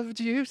loved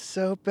you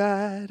so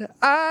bad,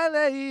 I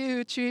let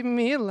you treat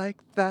me like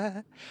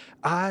that.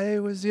 I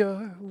was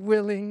your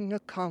willing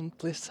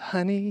accomplice,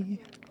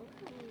 honey.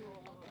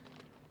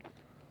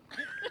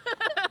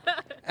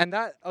 And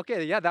that,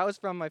 okay, yeah, that was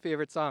from my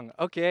favorite song.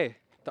 Okay,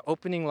 the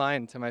opening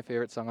line to my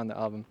favorite song on the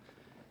album.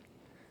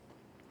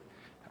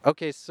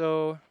 Okay,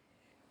 so...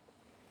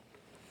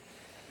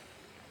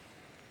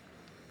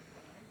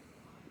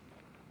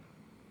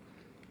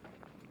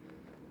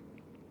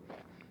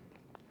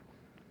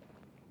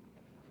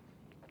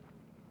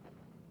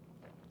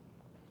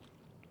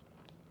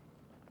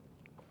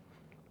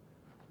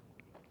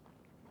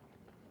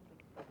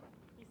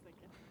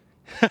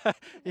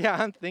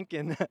 yeah, I'm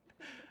thinking.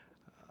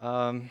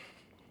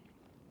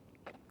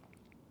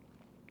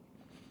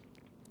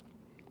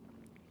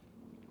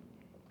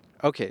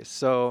 Okay,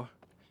 so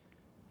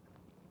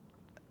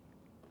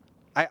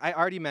I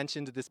already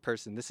mentioned this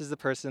person. This is the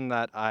person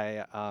that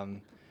I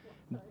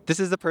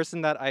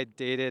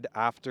dated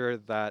after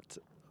that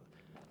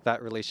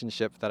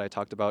relationship that I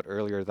talked about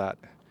earlier that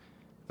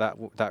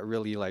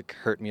really like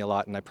hurt me a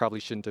lot, and I probably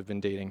shouldn't have been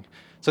dating.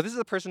 So this is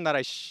a person that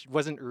I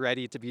wasn't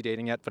ready to be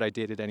dating yet, but I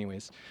dated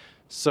anyways.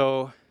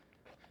 So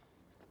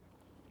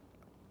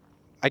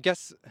I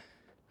guess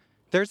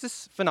there's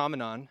this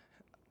phenomenon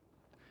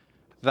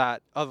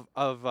that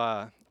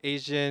of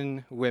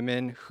Asian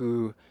women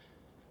who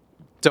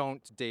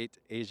don't date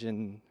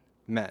Asian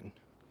men.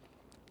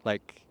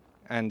 Like,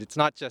 and it's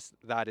not just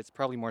that, it's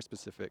probably more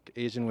specific.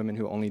 Asian women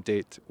who only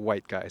date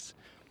white guys.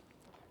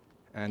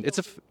 And it's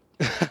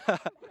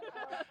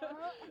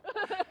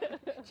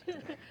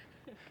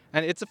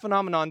and it's a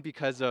phenomenon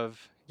because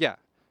of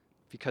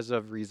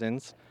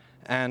reasons.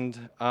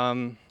 And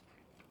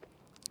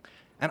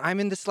And I'm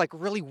in this like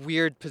really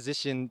weird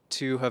position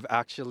to have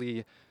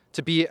actually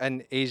to be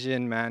an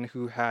Asian man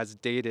who has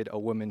dated a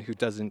woman who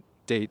doesn't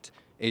date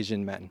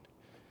Asian men.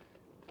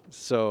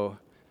 So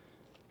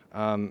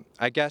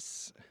I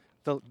guess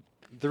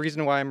the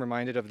reason why I'm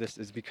reminded of this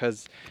is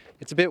because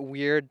it's a bit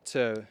weird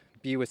to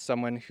be with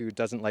someone who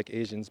doesn't like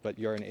Asians, but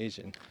you're an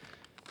Asian.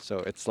 So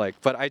it's like,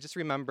 but I just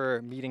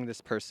remember meeting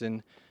this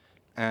person,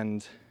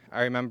 and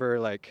I remember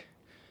like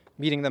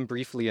meeting them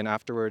briefly, and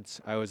afterwards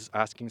I was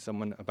asking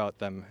someone about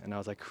them, and I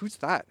was like, who's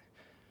that?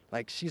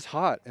 Like, she's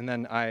hot. And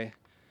then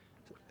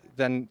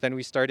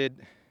we started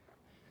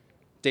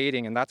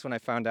dating, and that's when I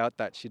found out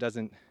that she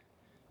doesn't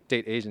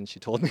date Asians. She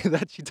told me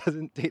that she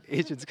doesn't date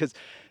Asians because,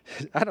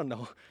 I don't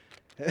know.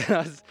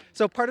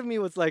 So part of me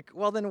was like,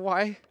 well, then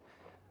why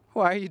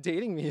are you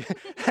dating me?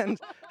 and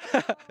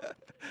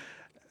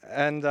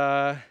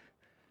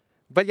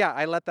but yeah,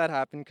 I let that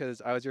happen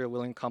because I was your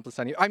willing accomplice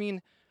on you. I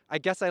mean, I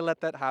guess I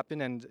let that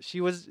happen, and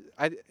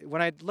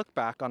when I look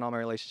back on all my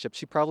relationships,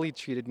 she probably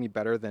treated me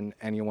better than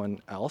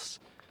anyone else.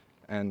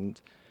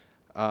 And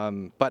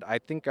but I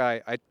think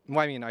I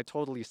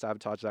totally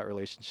sabotaged that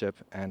relationship.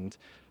 And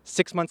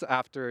 6 months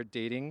after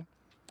dating,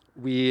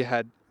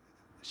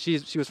 she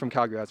was from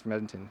Calgary, I was from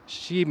Edmonton.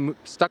 She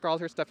stuck all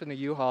her stuff in a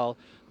U-Haul,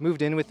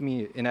 moved in with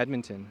me in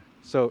Edmonton.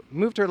 So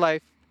moved her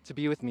life to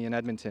be with me in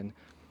Edmonton.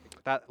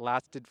 That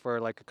lasted for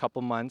like a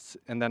couple months,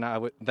 and then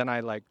I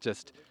like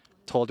just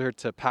told her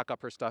to pack up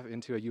her stuff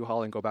into a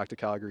U-Haul and go back to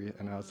Calgary,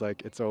 and I was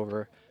like, it's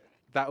over.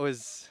 That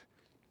was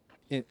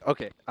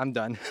okay, I'm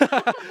done.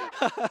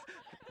 It's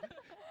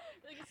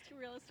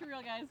too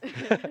real, guys.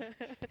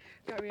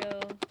 Got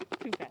real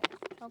too fast.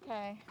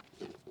 Okay.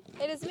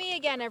 It is me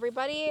again,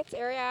 everybody. It's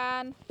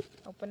Ariane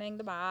opening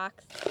the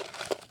box.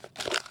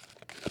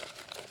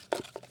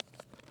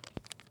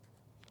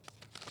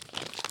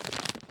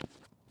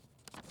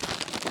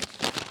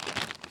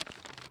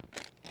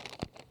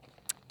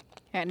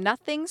 And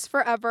nothing's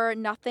forever.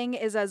 Nothing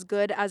is as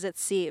good as it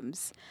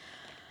seems.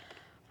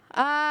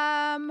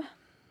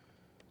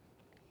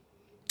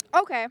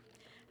 Okay.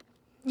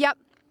 Yep.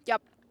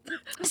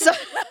 So,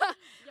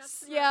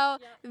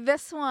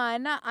 this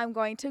one, I'm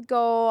going to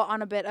go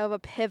on a bit of a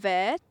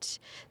pivot.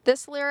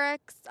 This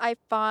lyrics I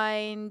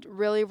find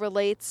really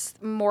relates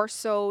more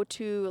so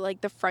to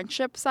like the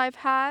friendships I've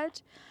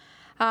had.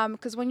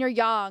 Because when you're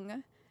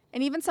young,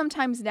 and even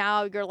sometimes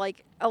now, you're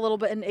like a little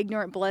bit in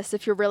ignorant bliss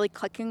if you're really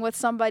clicking with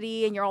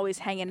somebody and you're always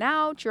hanging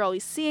out, you're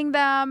always seeing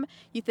them.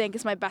 You think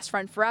it's my best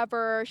friend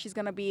forever. She's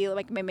going to be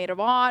like my maid of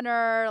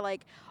honor,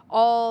 like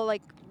all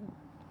like.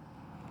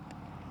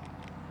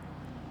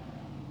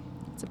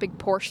 It's a big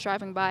Porsche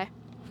driving by.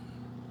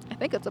 I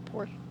think it's a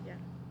Porsche. Yeah.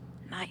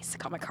 Nice.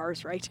 Got my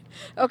cars right.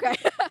 Okay.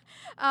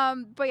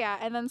 But yeah,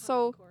 and then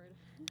so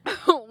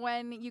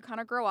when you kind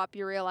of grow up,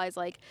 you realize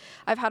like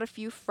I've had a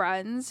few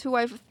friends who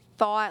I've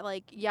thought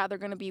like, yeah, they're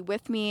going to be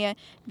with me.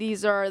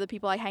 These are the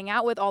people I hang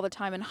out with all the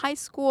time in high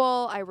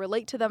school. I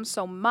relate to them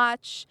so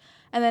much.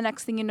 And the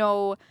next thing you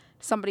know,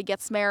 somebody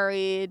gets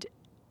married,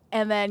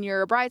 and then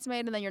you're a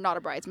bridesmaid, and then you're not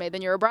a bridesmaid.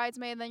 Then you're a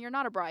bridesmaid, and then you're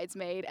not a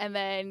bridesmaid. And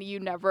then you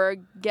never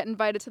get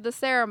invited to the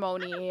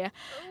ceremony.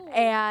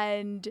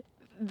 And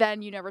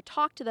then you never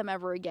talk to them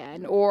ever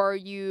again. Or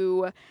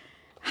you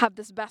have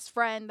this best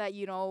friend that,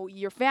 you know,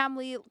 your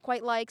family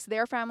quite likes,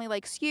 their family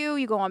likes you.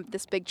 You go on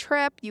this big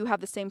trip. You have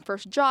the same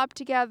first job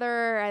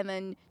together. And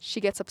then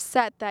she gets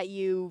upset that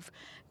you've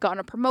gotten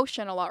a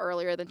promotion a lot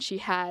earlier than she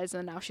has,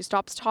 and now she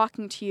stops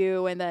talking to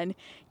you. And then,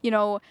 you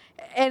know,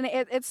 and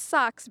it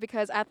sucks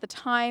because at the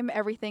time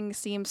everything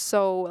seems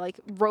so like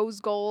rose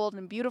gold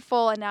and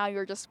beautiful, and now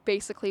you're just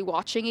basically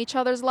watching each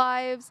other's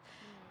lives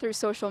through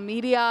social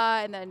media,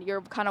 and then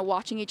you're kind of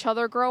watching each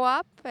other grow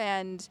up.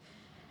 And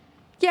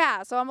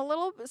yeah, so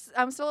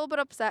I'm still a little bit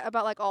upset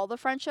about like all the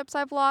friendships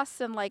I've lost,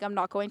 and like I'm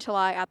not going to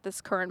lie, at this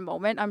current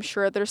moment, I'm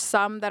sure there's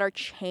some that are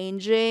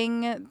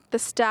changing the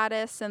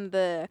status and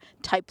the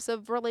types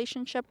of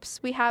relationships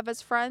we have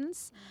as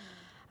friends.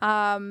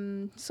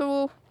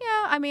 So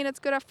yeah, I mean, it's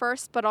good at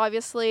first, but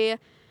obviously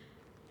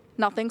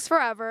nothing's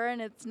forever,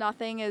 and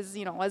nothing is,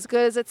 you know, as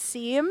good as it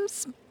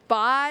seems,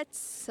 but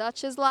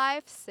such is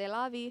life, c'est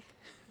la vie.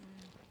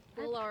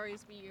 We'll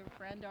always be your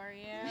friend,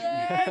 Ariane.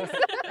 Yes.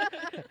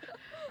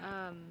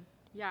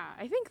 Yeah,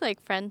 I think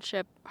like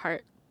friendship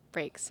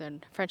heartbreaks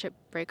and friendship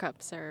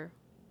breakups are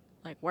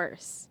like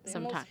worse They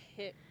sometimes. almost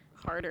hit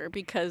harder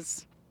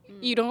because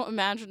you don't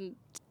imagine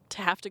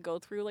to have to go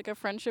through like a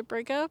friendship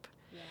breakup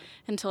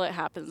until it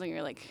happens, and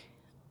you're like,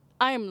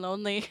 I am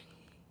lonely.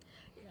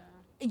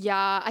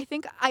 Yeah, I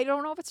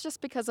don't know if it's just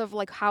because of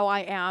like how I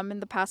am in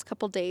the past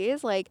couple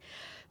days. Like,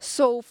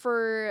 so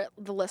for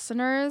the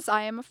listeners,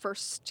 I am a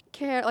first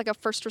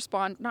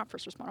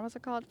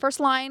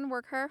line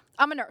worker.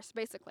 I'm a nurse,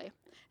 basically.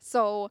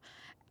 So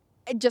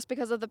just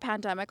because of the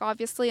pandemic,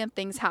 obviously, and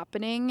things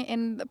happening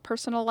in the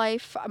personal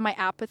life, my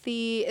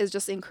apathy is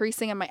just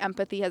increasing and my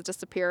empathy has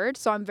disappeared.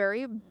 So I'm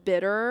very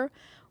bitter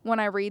when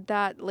I read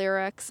that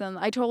lyrics, and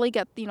I totally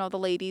get, you know, the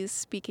ladies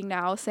speaking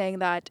now saying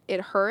that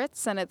it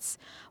hurts and it's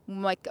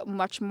like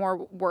much more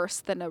worse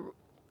than a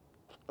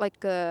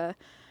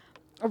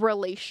a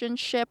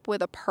relationship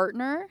with a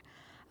partner,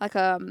 like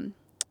a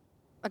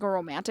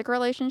romantic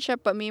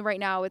relationship. But me right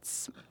now,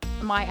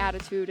 my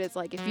attitude is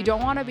like, if you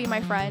don't want to be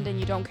my friend and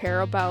you don't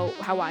care about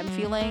how I'm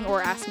feeling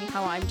or ask me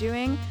how I'm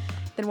doing,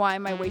 then why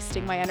am I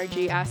wasting my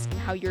energy asking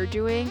how you're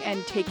doing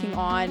and taking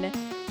on,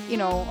 you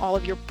know, all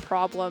of your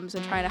problems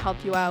and trying to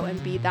help you out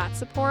and be that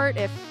support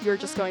if you're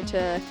just going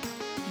to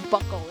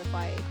buckle if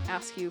I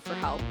ask you for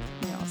help,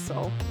 you know.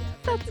 So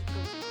that's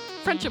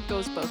Friendship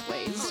goes both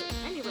ways.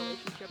 any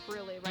relationship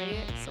really, right?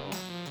 So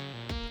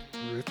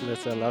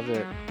Ruthless, I love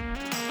it.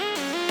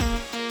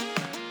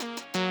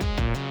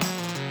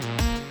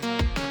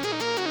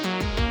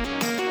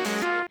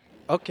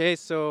 Okay,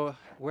 so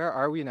where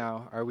are we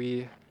now? Are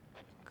we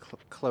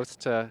close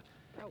to?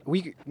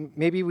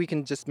 Maybe we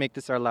can just make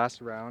this our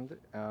last round.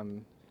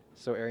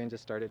 So Arian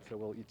just started, so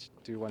we'll each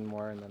do one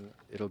more, and then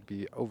it'll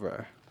be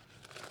over.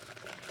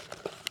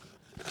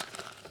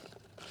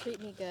 Treat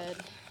me good.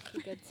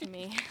 Be good to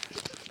me.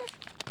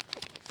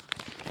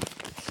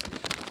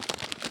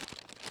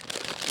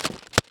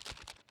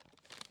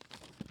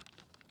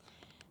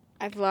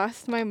 I've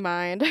lost my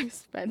mind. I've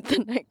spent the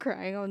night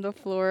crying on the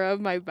floor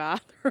of my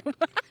bathroom.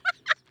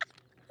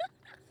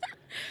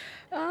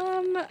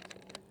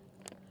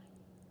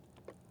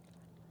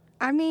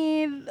 I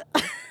mean,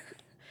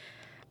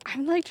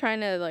 I'm like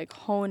trying to like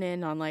hone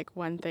in on like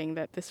one thing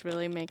that this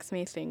really makes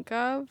me think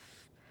of.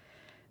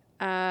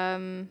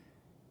 I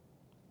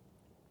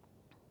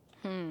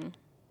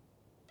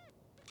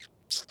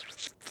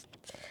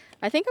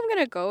think I'm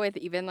gonna go with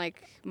even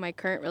like my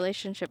current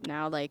relationship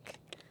now. Like,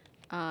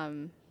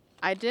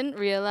 I didn't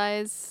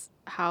realize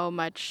how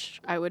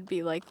much I would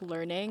be like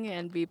learning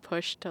and be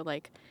pushed to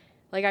like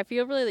I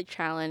feel really like,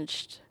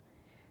 challenged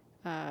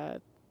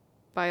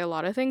by a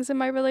lot of things in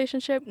my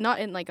relationship, not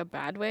in like a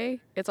bad way.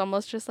 It's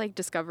almost just like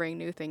discovering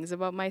new things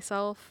about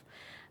myself.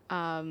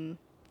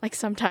 Like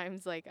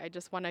sometimes like I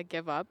just want to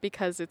give up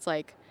because it's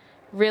like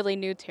really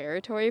new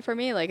territory for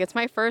me. Like it's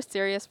my first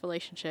serious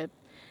relationship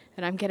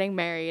and I'm getting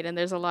married and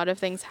there's a lot of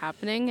things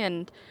happening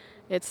and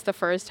it's the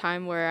first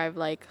time where I've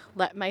like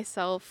let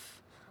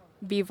myself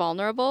be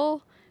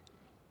vulnerable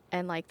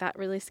and like that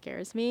really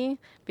scares me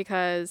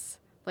because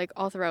like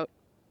all throughout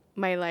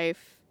my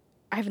life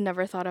I've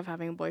never thought of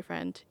having a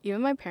boyfriend.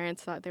 Even my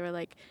parents thought, they were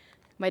like,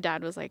 my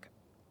dad was like,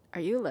 are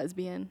you a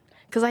lesbian?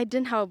 Because I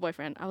didn't have a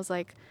boyfriend. I was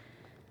like,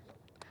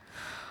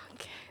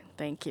 okay,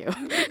 thank you.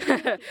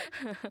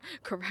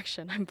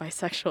 Correction, I'm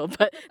bisexual,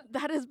 but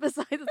that is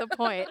besides the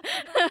point.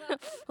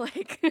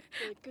 Like,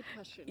 Good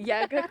question.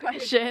 yeah, good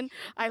question.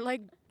 I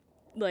like,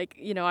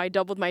 you know, I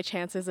doubled my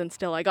chances and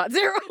still I got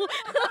 0.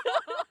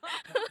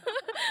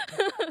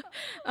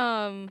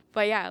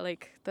 But yeah,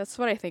 like that's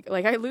what I think.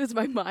 Like I lose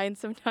my mind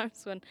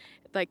sometimes when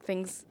like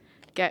things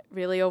get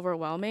really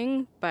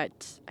overwhelming,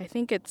 but I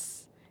think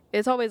it's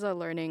always a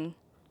learning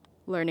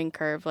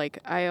curve. Like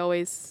I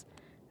always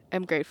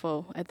am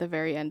grateful at the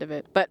very end of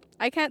it. But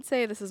I can't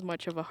say this is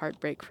much of a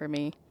heartbreak for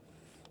me.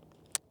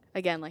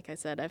 Again, like I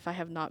said, if I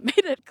have not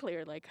made it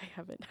clear, like I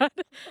haven't had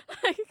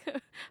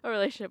like a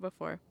relationship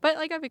before. But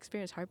like I've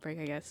experienced heartbreak,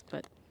 I guess,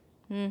 but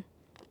I'm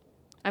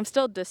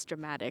still this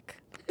dramatic.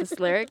 This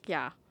lyric,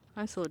 yeah,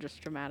 I'm still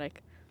just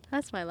dramatic.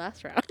 That's my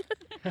last round.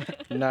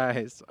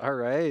 Nice. All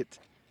right.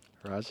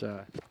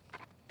 Raja.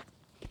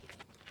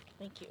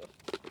 Thank you.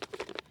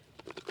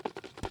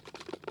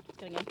 It's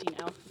getting empty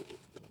now.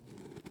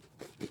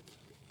 This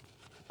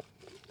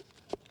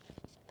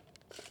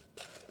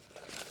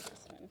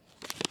one.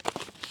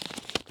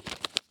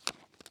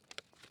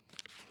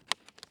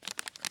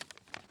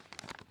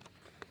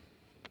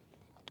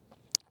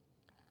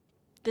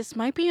 This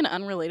might be an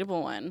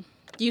unrelatable one.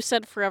 You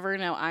said forever,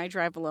 now I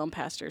drive alone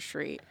past your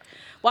street.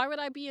 Why would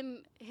I be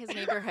in his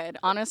neighborhood?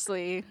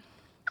 Honestly,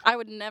 I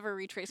would never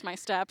retrace my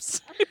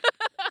steps.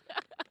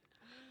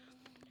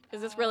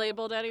 Is this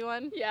relatable to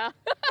anyone? yeah.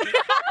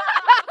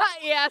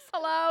 Yes,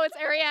 hello, it's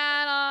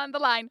Ariane on the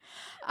line.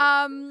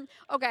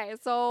 Okay,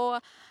 so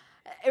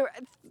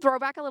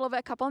throwback a little bit,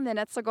 a couple of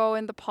minutes ago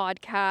in the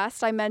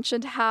podcast, I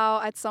mentioned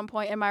how at some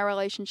point in my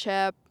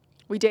relationship,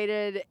 we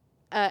dated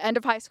end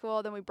of high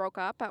school, then we broke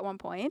up at one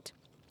point.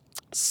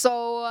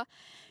 So,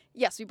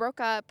 yes, we broke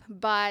up,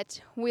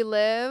 but we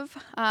live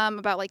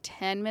about like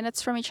 10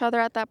 minutes from each other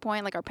at that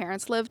point. Like our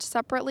parents lived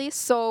separately.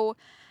 So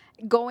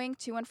going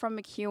to and from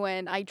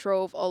MacEwan, I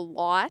drove a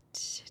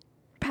lot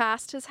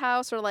past his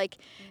house or like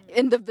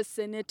in the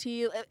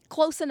vicinity,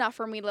 close enough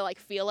for me to like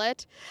feel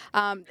it.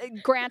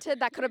 Granted,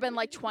 that could have been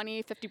like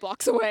 20, 50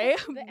 blocks away.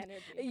 The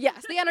energy.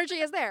 Yes, the energy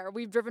is there.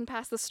 We've driven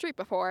past the street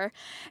before.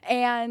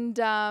 And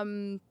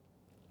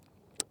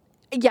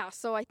yeah,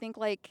 so I think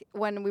like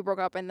when we broke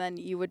up and then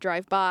you would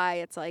drive by,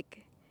 it's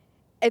like,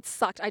 it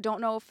sucked. I don't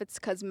know if it's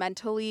because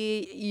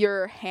mentally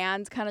your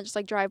hands kind of just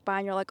like drive by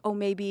and you're like, oh,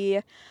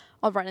 maybe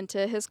I'll run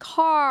into his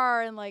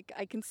car and like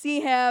I can see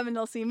him and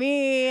he'll see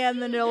me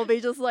and then it'll be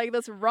just like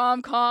this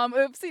rom-com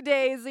oopsie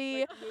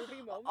daisy.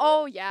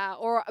 Oh yeah,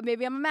 or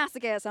maybe I'm a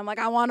masochist. I'm like,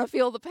 I want to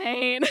feel the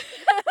pain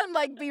and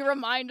like be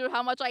reminded of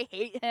how much I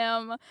hate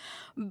him.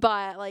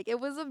 But like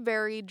it was a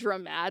very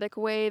dramatic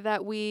way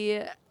that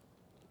we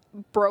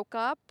broke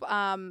up.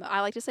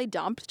 I like to say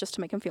dumped just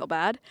to make him feel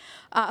bad.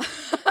 Uh,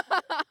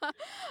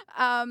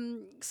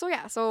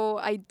 so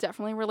I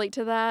definitely relate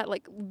to that,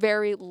 like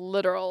very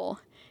literal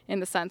in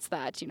the sense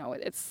that,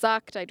 it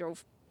sucked. I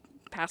drove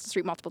past the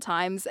street multiple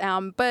times.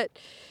 But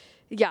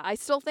yeah, I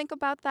still think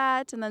about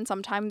that. And then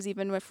sometimes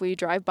even if we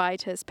drive by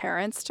to his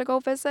parents to go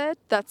visit,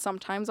 that's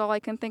sometimes all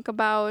I can think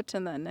about.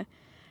 And then,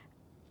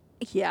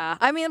 yeah,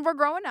 I mean, we're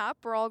growing up.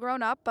 We're all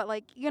grown up. But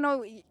like,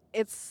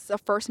 it's a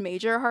first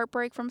major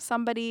heartbreak from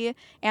somebody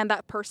and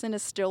that person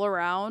is still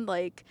around.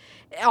 Like,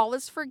 all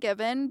is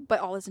forgiven, but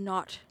all is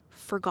not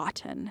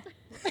forgotten.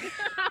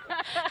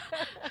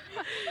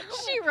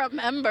 She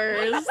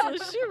remembers.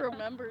 She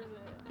remembers it.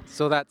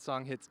 So that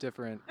song hits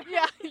different.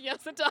 Yeah,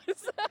 yes, it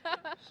does.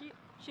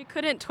 She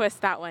couldn't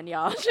twist that one,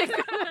 y'all.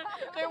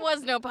 There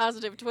was no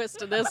positive twist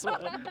to this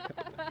one.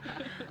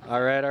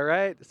 All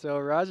right. So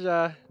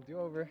Raja, do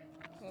over.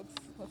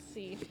 Let's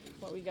see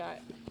what we got.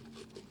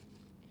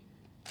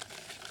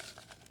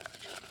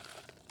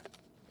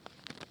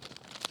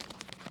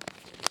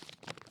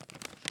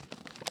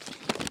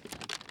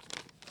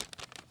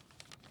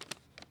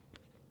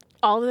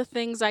 All the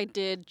things I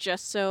did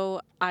just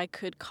so I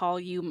could call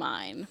you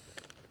mine.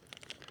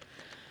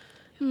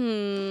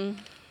 You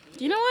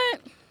know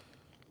what?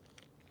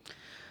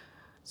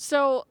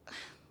 So,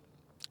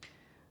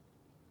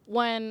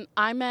 when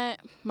I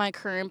met my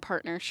current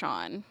partner,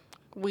 Sean,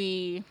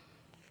 we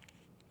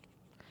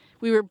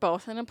were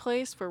both in a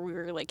place where we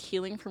were like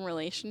healing from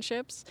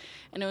relationships,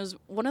 and it was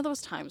one of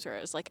those times where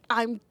I was like,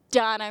 I'm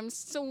done, I'm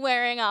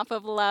swearing off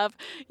of love.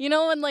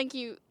 When like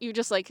you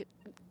just like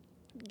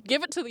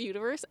give it to the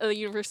universe, and the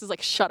universe is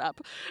like, shut up.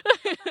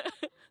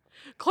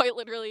 Quite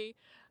literally.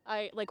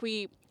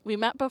 We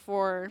met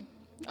before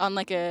on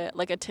like a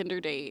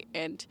Tinder date,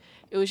 and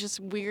it was just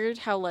weird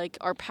how like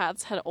our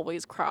paths had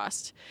always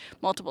crossed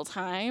multiple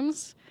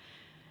times,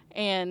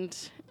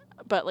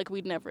 but like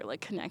we'd never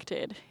like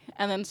connected.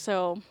 And then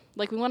so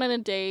like we went on a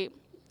date,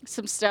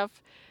 some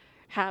stuff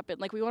happened.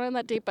 Like we went on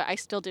that date, but I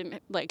still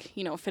didn't like,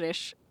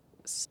 finish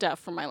stuff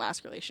from my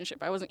last relationship.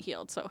 I wasn't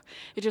healed, so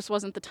it just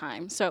wasn't the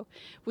time. So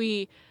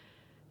we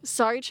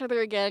saw each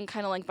other again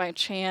kind of like by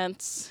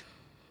chance.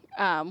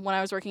 When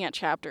I was working at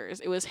Chapters,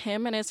 it was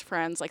him and his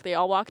friends. Like, they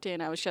all walked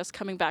in. I was just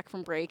coming back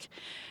from break,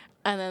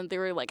 and then they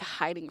were, like,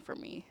 hiding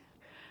from me.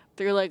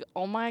 They were like,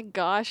 oh, my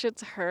gosh,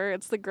 it's her.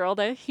 It's the girl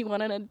that he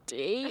went on a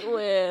date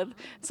with.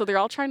 So they're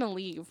all trying to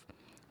leave.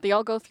 They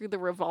all go through the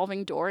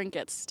revolving door and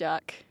get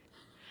stuck.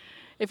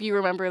 If you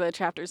remember the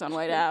Chapters on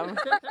White Ave.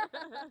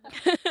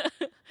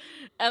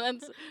 And then...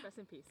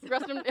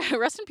 Rest in peace.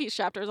 Rest in peace,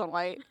 Chapters on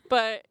White.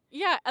 But,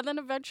 yeah, and then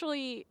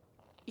eventually...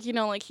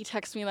 like he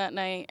texted me that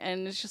night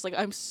and it's just like,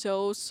 I'm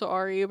so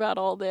sorry about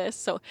all this.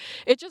 So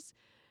it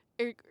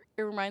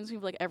reminds me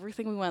of like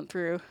everything we went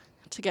through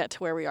to get to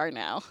where we are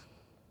now.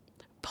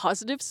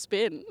 Positive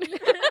spin.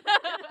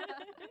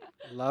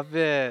 Love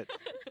it.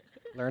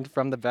 Learned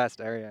from the best,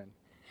 Ariane.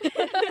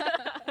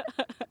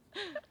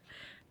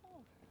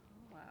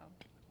 Wow.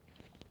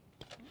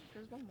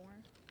 There's one more.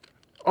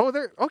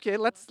 Oh, okay,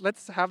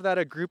 let's have that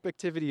a group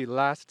activity.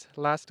 Last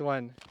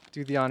one.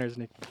 Do the honors,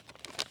 Nick.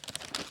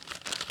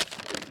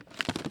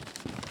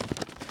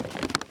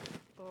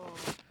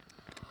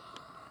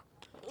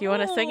 Do you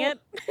want to sing it?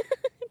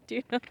 Do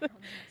you know?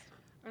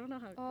 I don't know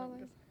how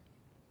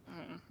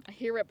I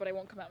hear it, but I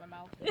won't come out my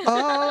mouth.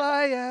 All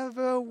I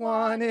ever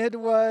wanted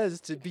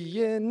was to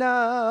be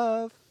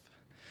enough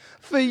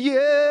for you.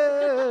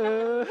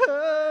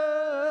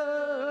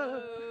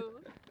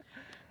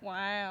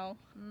 Wow.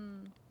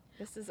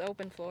 This is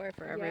open floor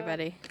for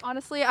everybody.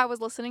 Honestly, I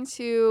was listening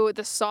to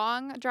the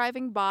song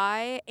driving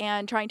by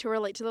and trying to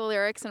relate to the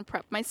lyrics and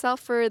prep myself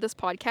for this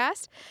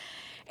podcast.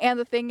 And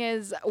the thing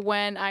is,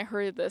 when I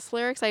heard this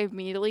lyrics, I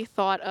immediately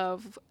thought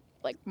of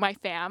like my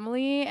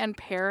family and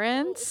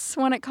parents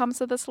when it comes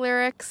to this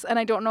lyrics. And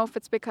I don't know if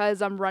it's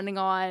because I'm running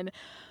on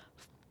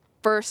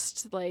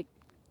first, like,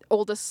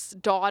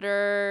 oldest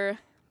daughter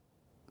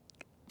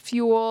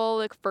fuel,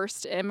 like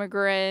first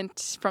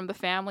immigrant from the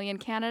family in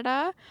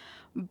Canada.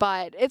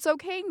 But it's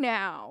okay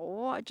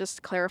now.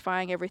 Just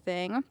clarifying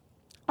everything.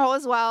 All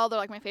is well. They're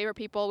like my favorite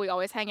people. We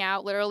always hang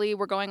out. Literally,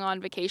 we're going on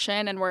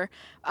vacation, and we're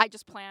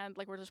just planning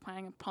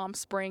a Palm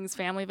Springs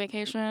family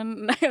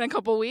vacation in a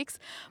couple weeks.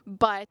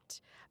 But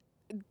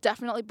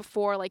definitely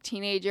before, like,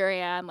 teenager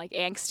and like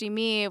angsty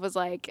me, it was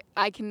like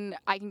I can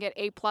get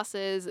A+,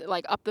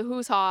 like up the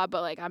who's haw,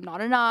 but like I'm not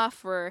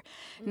enough, or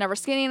never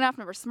skinny enough,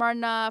 never smart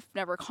enough,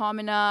 never calm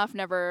enough,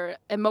 never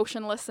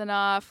emotionless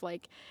enough.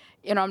 Like,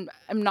 I'm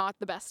not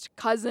the best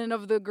cousin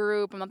of the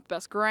group. I'm not the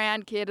best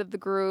grandkid of the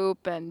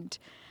group, and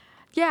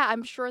yeah,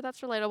 I'm sure that's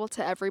relatable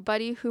to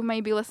everybody who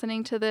may be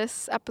listening to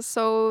this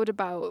episode,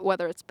 about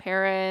whether it's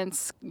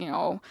parents,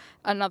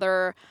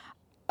 another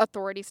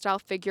authority style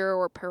figure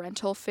or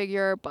parental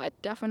figure, but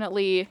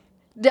definitely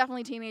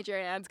teenager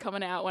Anne's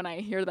coming out when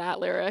I hear that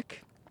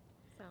lyric.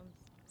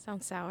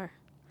 Sounds sour.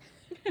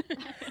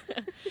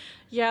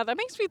 Yeah, that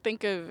makes me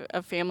think of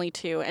family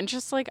too. And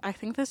just like, I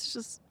think this is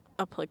just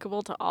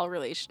applicable to all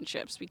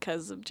relationships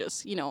because of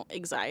just,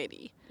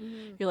 anxiety.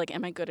 You're like,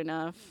 am I good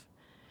enough?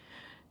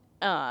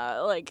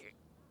 Like,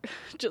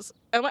 just,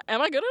 am I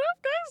good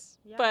enough, guys?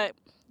 Yeah. But,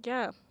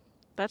 yeah,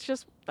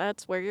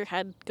 that's where your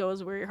head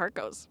goes, where your heart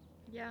goes.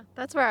 Yeah,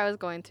 that's where I was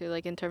going to,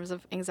 like, in terms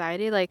of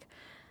anxiety. Like,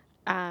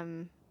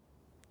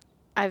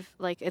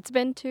 it's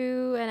been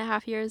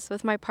 2.5 years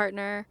with my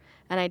partner,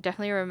 and I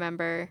definitely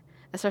remember,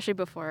 especially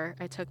before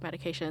I took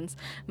medications,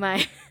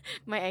 my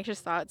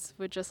anxious thoughts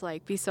would just,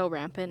 like, be so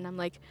rampant. And I'm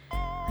like,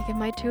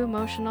 am I too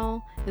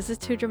emotional? Is this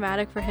too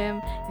dramatic for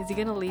him? Is he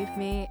gonna leave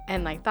me?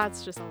 And, like,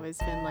 that's just always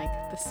been, like,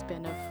 the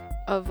spin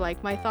of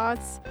like, my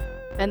thoughts.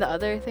 And the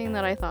other thing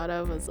that I thought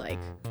of was, like,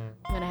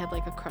 when I had,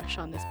 like, a crush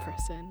on this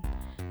person.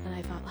 And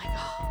I thought, like,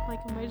 oh, like,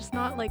 am I just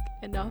not, like,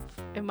 enough?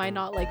 Am I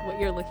not, like, what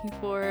you're looking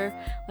for?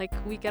 Like,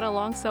 we get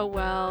along so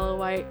well.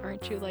 Why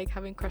aren't you, like,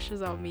 having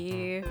crushes on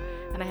me?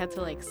 And I had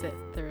to, like, sit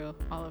through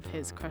all of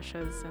his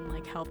crushes and,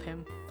 like, help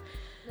him.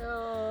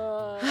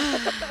 No.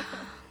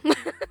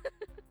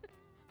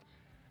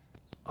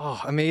 Oh,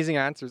 amazing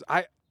answers.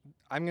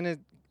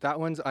 That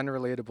one's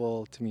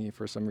unrelatable to me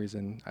for some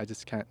reason. I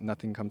just can't,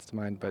 nothing comes to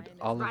mind, but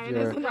all of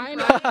your...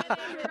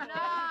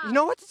 You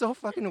know what's so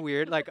fucking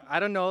weird? Like, I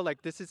don't know,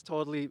 like, this is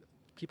totally,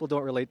 people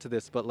don't relate to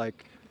this, but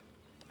like,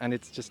 and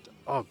it's just,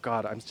 oh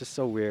God, I'm just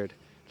so weird.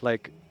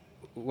 Like,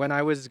 when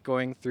I was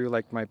going through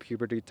like my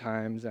puberty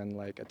times and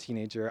like a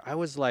teenager, I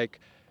was like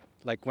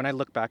when I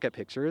look back at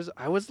pictures,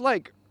 I was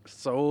like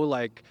so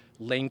like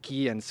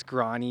lanky and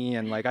scrawny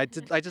and like I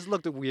just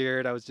looked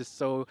weird. I was just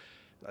so,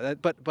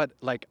 but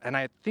like, and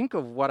I think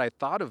of what I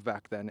thought of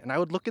back then, and I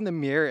would look in the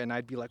mirror and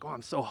I'd be like, oh,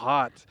 I'm so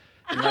hot.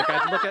 And like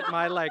I'd look at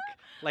my like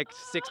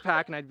six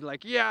pack and I'd be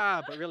like,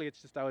 yeah, but really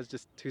it's just I was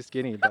just too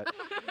skinny.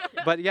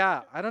 But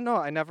yeah, I don't know.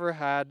 I never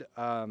had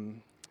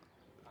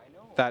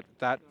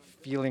that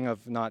feeling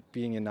of not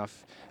being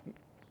enough.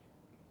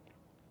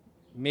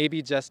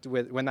 Maybe just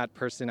when that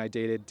person I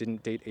dated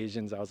didn't date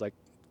Asians, I was like,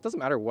 it doesn't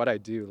matter what I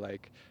do,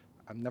 like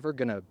I'm never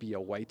gonna be a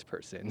white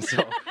person.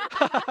 So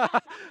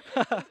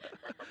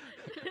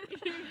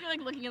You're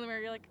like looking in the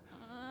mirror, you're like,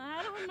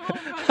 I don't know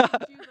if I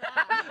can do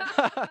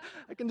that.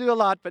 I can do a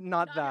lot, but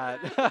not that.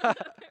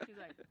 He's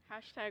like,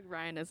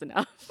 #Ryan is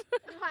enough.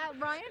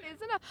 Ryan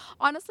is enough.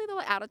 Honestly,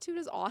 the attitude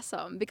is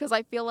awesome because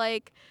I feel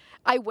like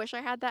I wish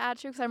I had that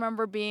attitude because I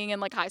remember being in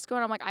like high school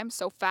and I'm like, I'm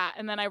so fat.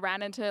 And then I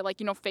ran into like,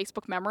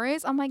 Facebook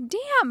memories. I'm like,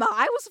 damn,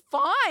 I was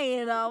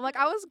fine. Like,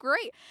 I was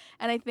great.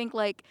 And I think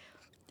like,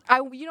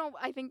 I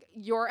think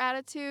your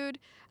attitude,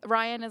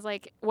 Ryan, is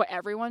like what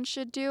everyone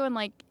should do. And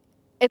like,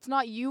 it's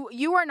not you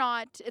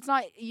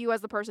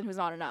as the person who's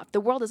not enough. The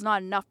world is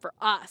not enough for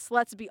us.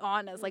 Let's be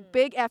honest. Like,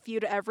 big F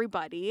you to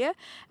everybody.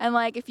 And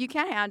like, if you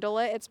can't handle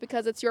it, it's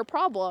because it's your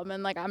problem.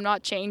 And like, I'm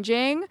not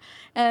changing.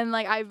 And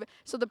like,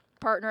 so the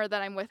partner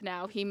that I'm with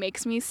now, he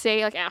makes me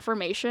say like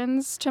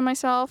affirmations to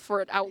myself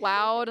or out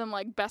loud and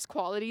like best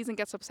qualities and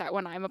gets upset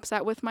when I'm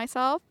upset with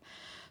myself.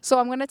 So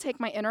I'm going to take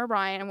my inner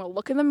Ryan, I'm going to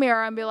look in the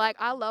mirror and be like,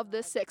 I love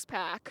this six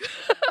pack.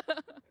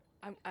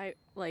 I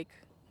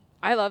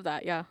love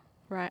that. Yeah.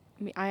 Right.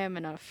 I am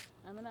enough.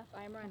 I'm enough.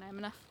 I am Ryan. I'm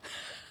enough.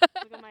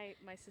 Look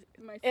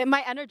at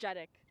my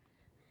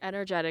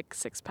energetic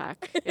six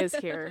pack is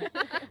here.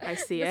 I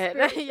see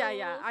it.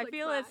 Yeah. I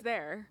feel it's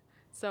there.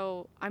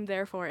 So I'm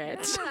there for it.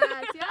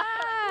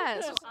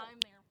 Yes. So I'm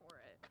there for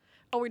it.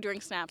 Oh, we're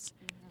doing snaps.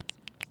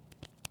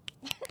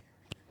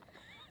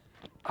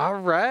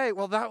 All right.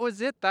 Well, that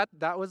was it.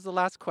 That was the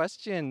last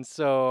question.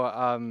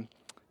 So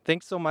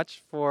thanks so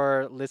much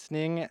for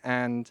listening.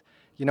 And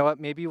you know what?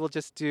 Maybe we'll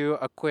just do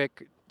a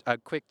quick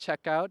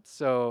checkout.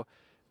 So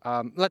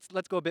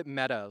let's go a bit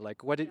meta.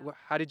 Like,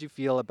 how did you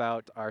feel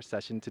about our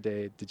session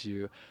today? Did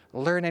you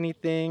learn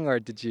anything, or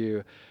did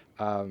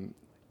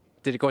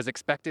it go as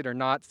expected or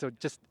not? So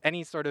just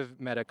any sort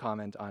of meta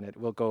comment on it.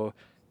 We'll go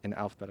in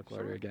alphabetical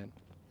order again.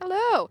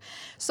 Hello.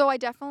 So I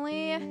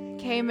definitely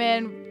came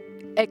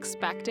in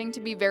expecting to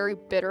be very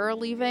bitter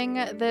leaving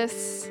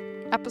this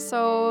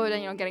episode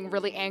and, getting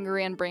really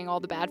angry and bringing all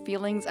the bad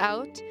feelings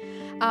out.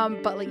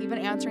 But like even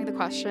answering the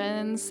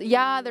questions,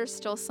 yeah, there's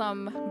still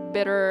some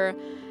bitter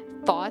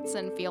thoughts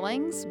and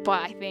feelings,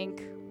 but I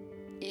think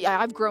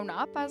I've grown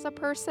up as a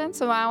person,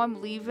 so now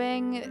I'm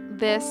leaving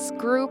this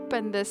group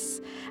and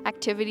this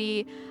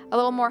activity a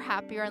little more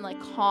happier and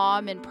like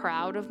calm and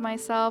proud of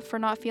myself for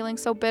not feeling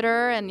so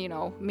bitter. And me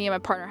and my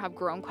partner have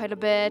grown quite a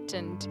bit,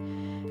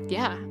 and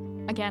yeah,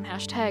 again,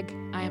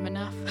 #I am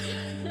enough.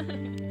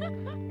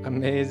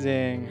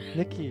 Amazing.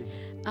 Nikki.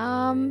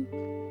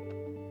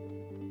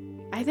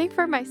 I think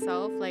for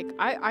myself, like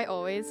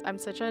I'm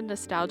such a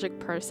nostalgic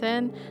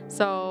person,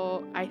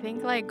 so I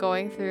think like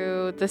going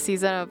through the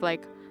season of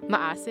like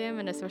Maasim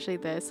and especially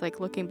this, like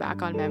looking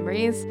back on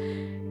memories,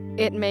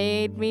 it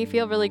made me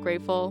feel really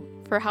grateful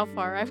for how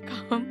far I've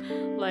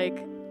come.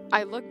 Like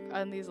I look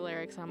on these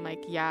lyrics and I'm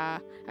like, yeah,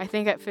 I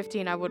think at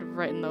 15 I would have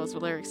written those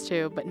lyrics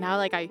too, but now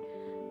like I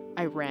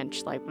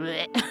wrench like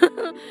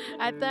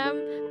at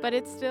them, but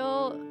it's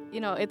still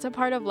it's a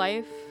part of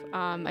life.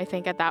 I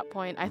think at that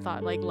point I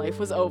thought like life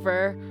was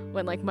over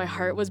when like my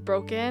heart was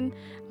broken.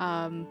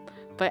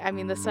 But I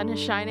mean, the sun is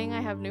shining.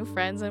 I have new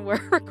friends and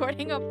we're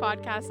recording a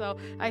podcast. So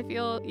I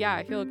feel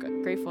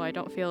grateful. I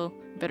don't feel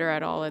bitter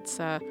at all. It's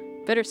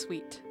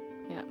bittersweet.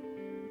 Yeah.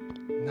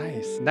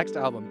 Nice. Next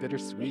album,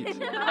 Bittersweet.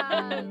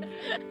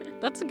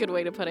 That's a good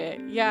way to put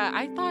it. Yeah,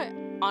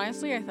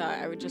 honestly, I thought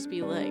I would just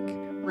be like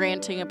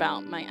ranting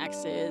about my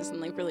exes and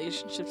like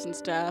relationships and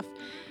stuff.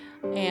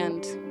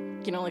 And,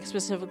 like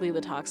specifically the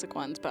toxic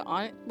ones. But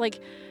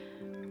like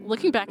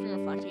looking back and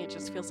reflecting, it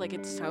just feels like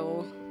it's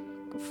so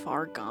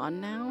far gone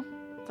now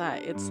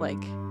that it's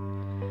like,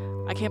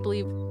 I can't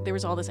believe there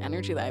was all this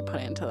energy that I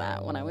put into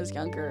that when I was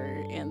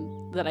younger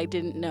and that I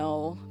didn't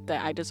know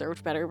that I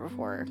deserved better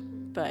before.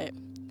 But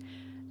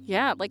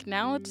yeah, like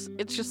now it's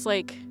just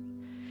like,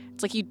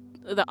 it's like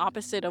the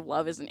opposite of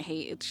love isn't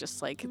hate. It's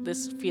just like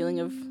this feeling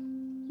of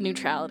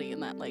neutrality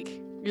and that like,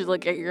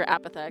 you're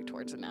apathetic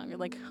towards it now. You're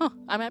like,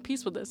 I'm at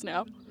peace with this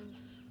now.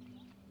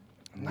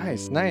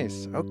 Nice.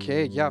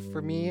 Okay, yeah,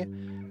 for me,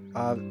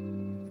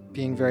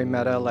 being very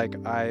meta, like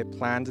I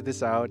planned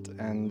this out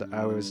and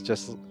I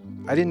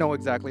didn't know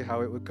exactly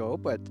how it would go,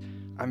 but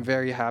I'm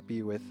very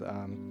happy with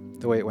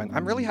the way it went.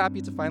 I'm really happy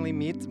to finally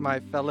meet my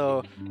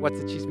fellow What's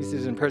the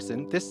Chismes in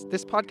person. This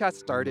podcast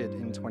started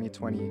in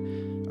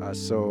 2020,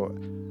 so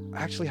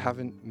I actually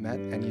haven't met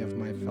any of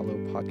my fellow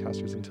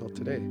podcasters until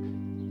today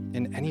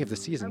in any of the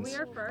seasons. Are we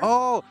our first?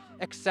 Oh,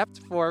 except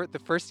for the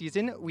first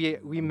season,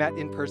 we met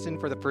in person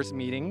for the first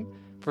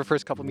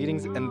couple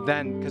meetings, and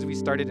then because we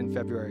started in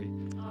February.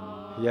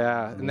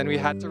 Yeah, and then we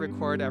had to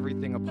record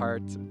everything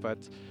apart,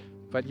 but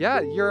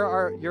yeah,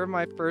 you're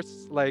my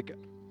first, like,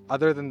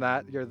 other than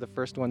that, you're the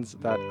first ones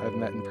that I've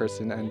met in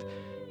person, and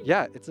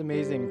yeah, it's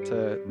amazing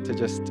to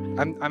just,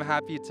 I'm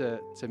happy to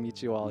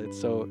meet you all.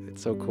 It's so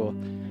cool.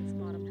 Nice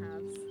bottom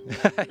halves.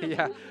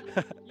 Yeah.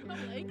 You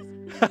have legs?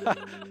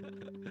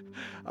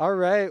 All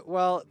right,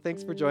 well,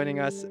 thanks for joining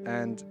us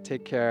and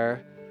take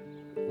care.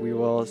 We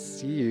will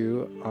see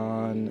you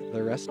on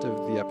the rest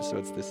of the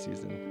episodes this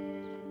season.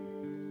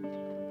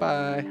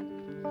 Bye. This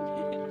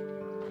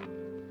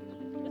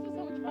was so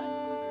much fun.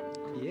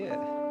 Yeah.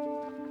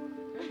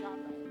 Great job,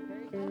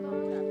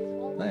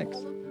 Ryan. Thanks.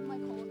 All of my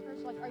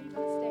coworkers were like, are you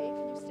going to stay?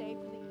 Can you stay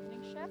for the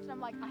evening shift? And I'm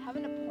like, I have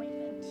an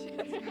appointment. It's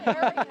very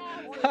important.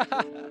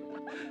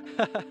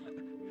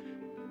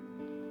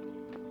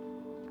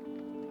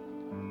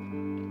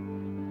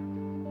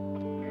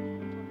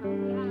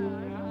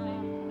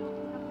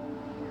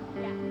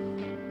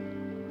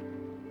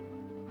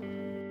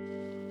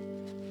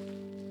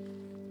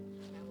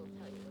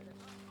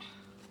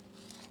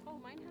 Oh,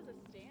 mine has a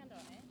stand on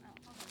it.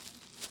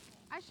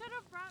 I should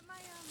have brought my,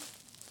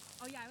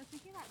 oh yeah, I was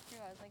thinking that too.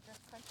 I was like, there's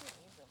plenty of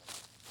leaves over there.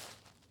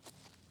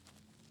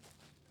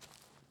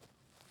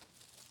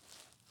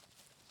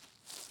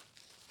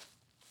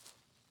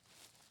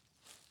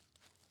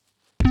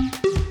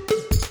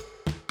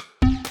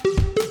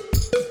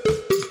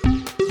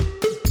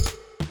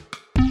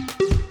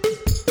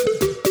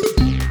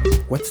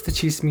 What's the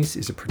Chismes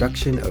is a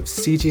production of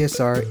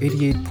CJSR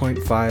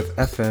 88.5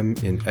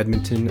 FM in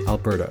Edmonton,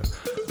 Alberta,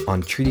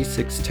 on Treaty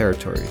 6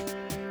 territory.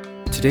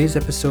 Today's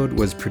episode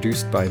was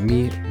produced by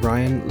me,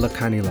 Ryan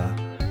Lacanila,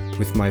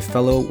 with my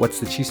fellow What's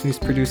the Chismes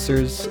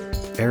producers,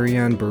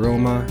 Ariane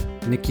Baroma,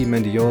 Nikki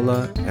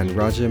Mendiola, and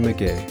Raja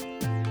Magay.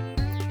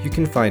 You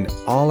can find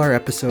all our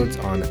episodes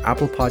on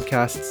Apple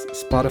Podcasts,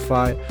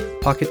 Spotify,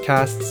 Pocket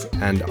Casts,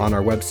 and on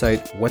our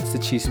website,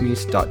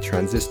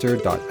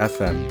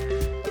 what'stthechismes.transistor.fm.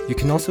 You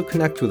can also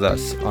connect with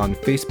us on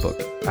Facebook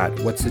at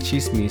What's the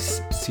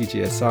Chismes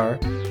CJSR,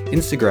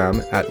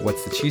 Instagram at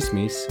What's the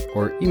Chismes,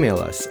 or email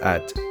us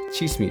at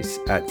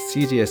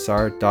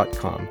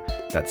chismes@cjsr.com.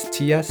 That's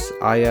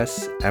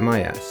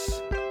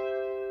TSISMIS.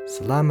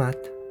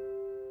 Salamat.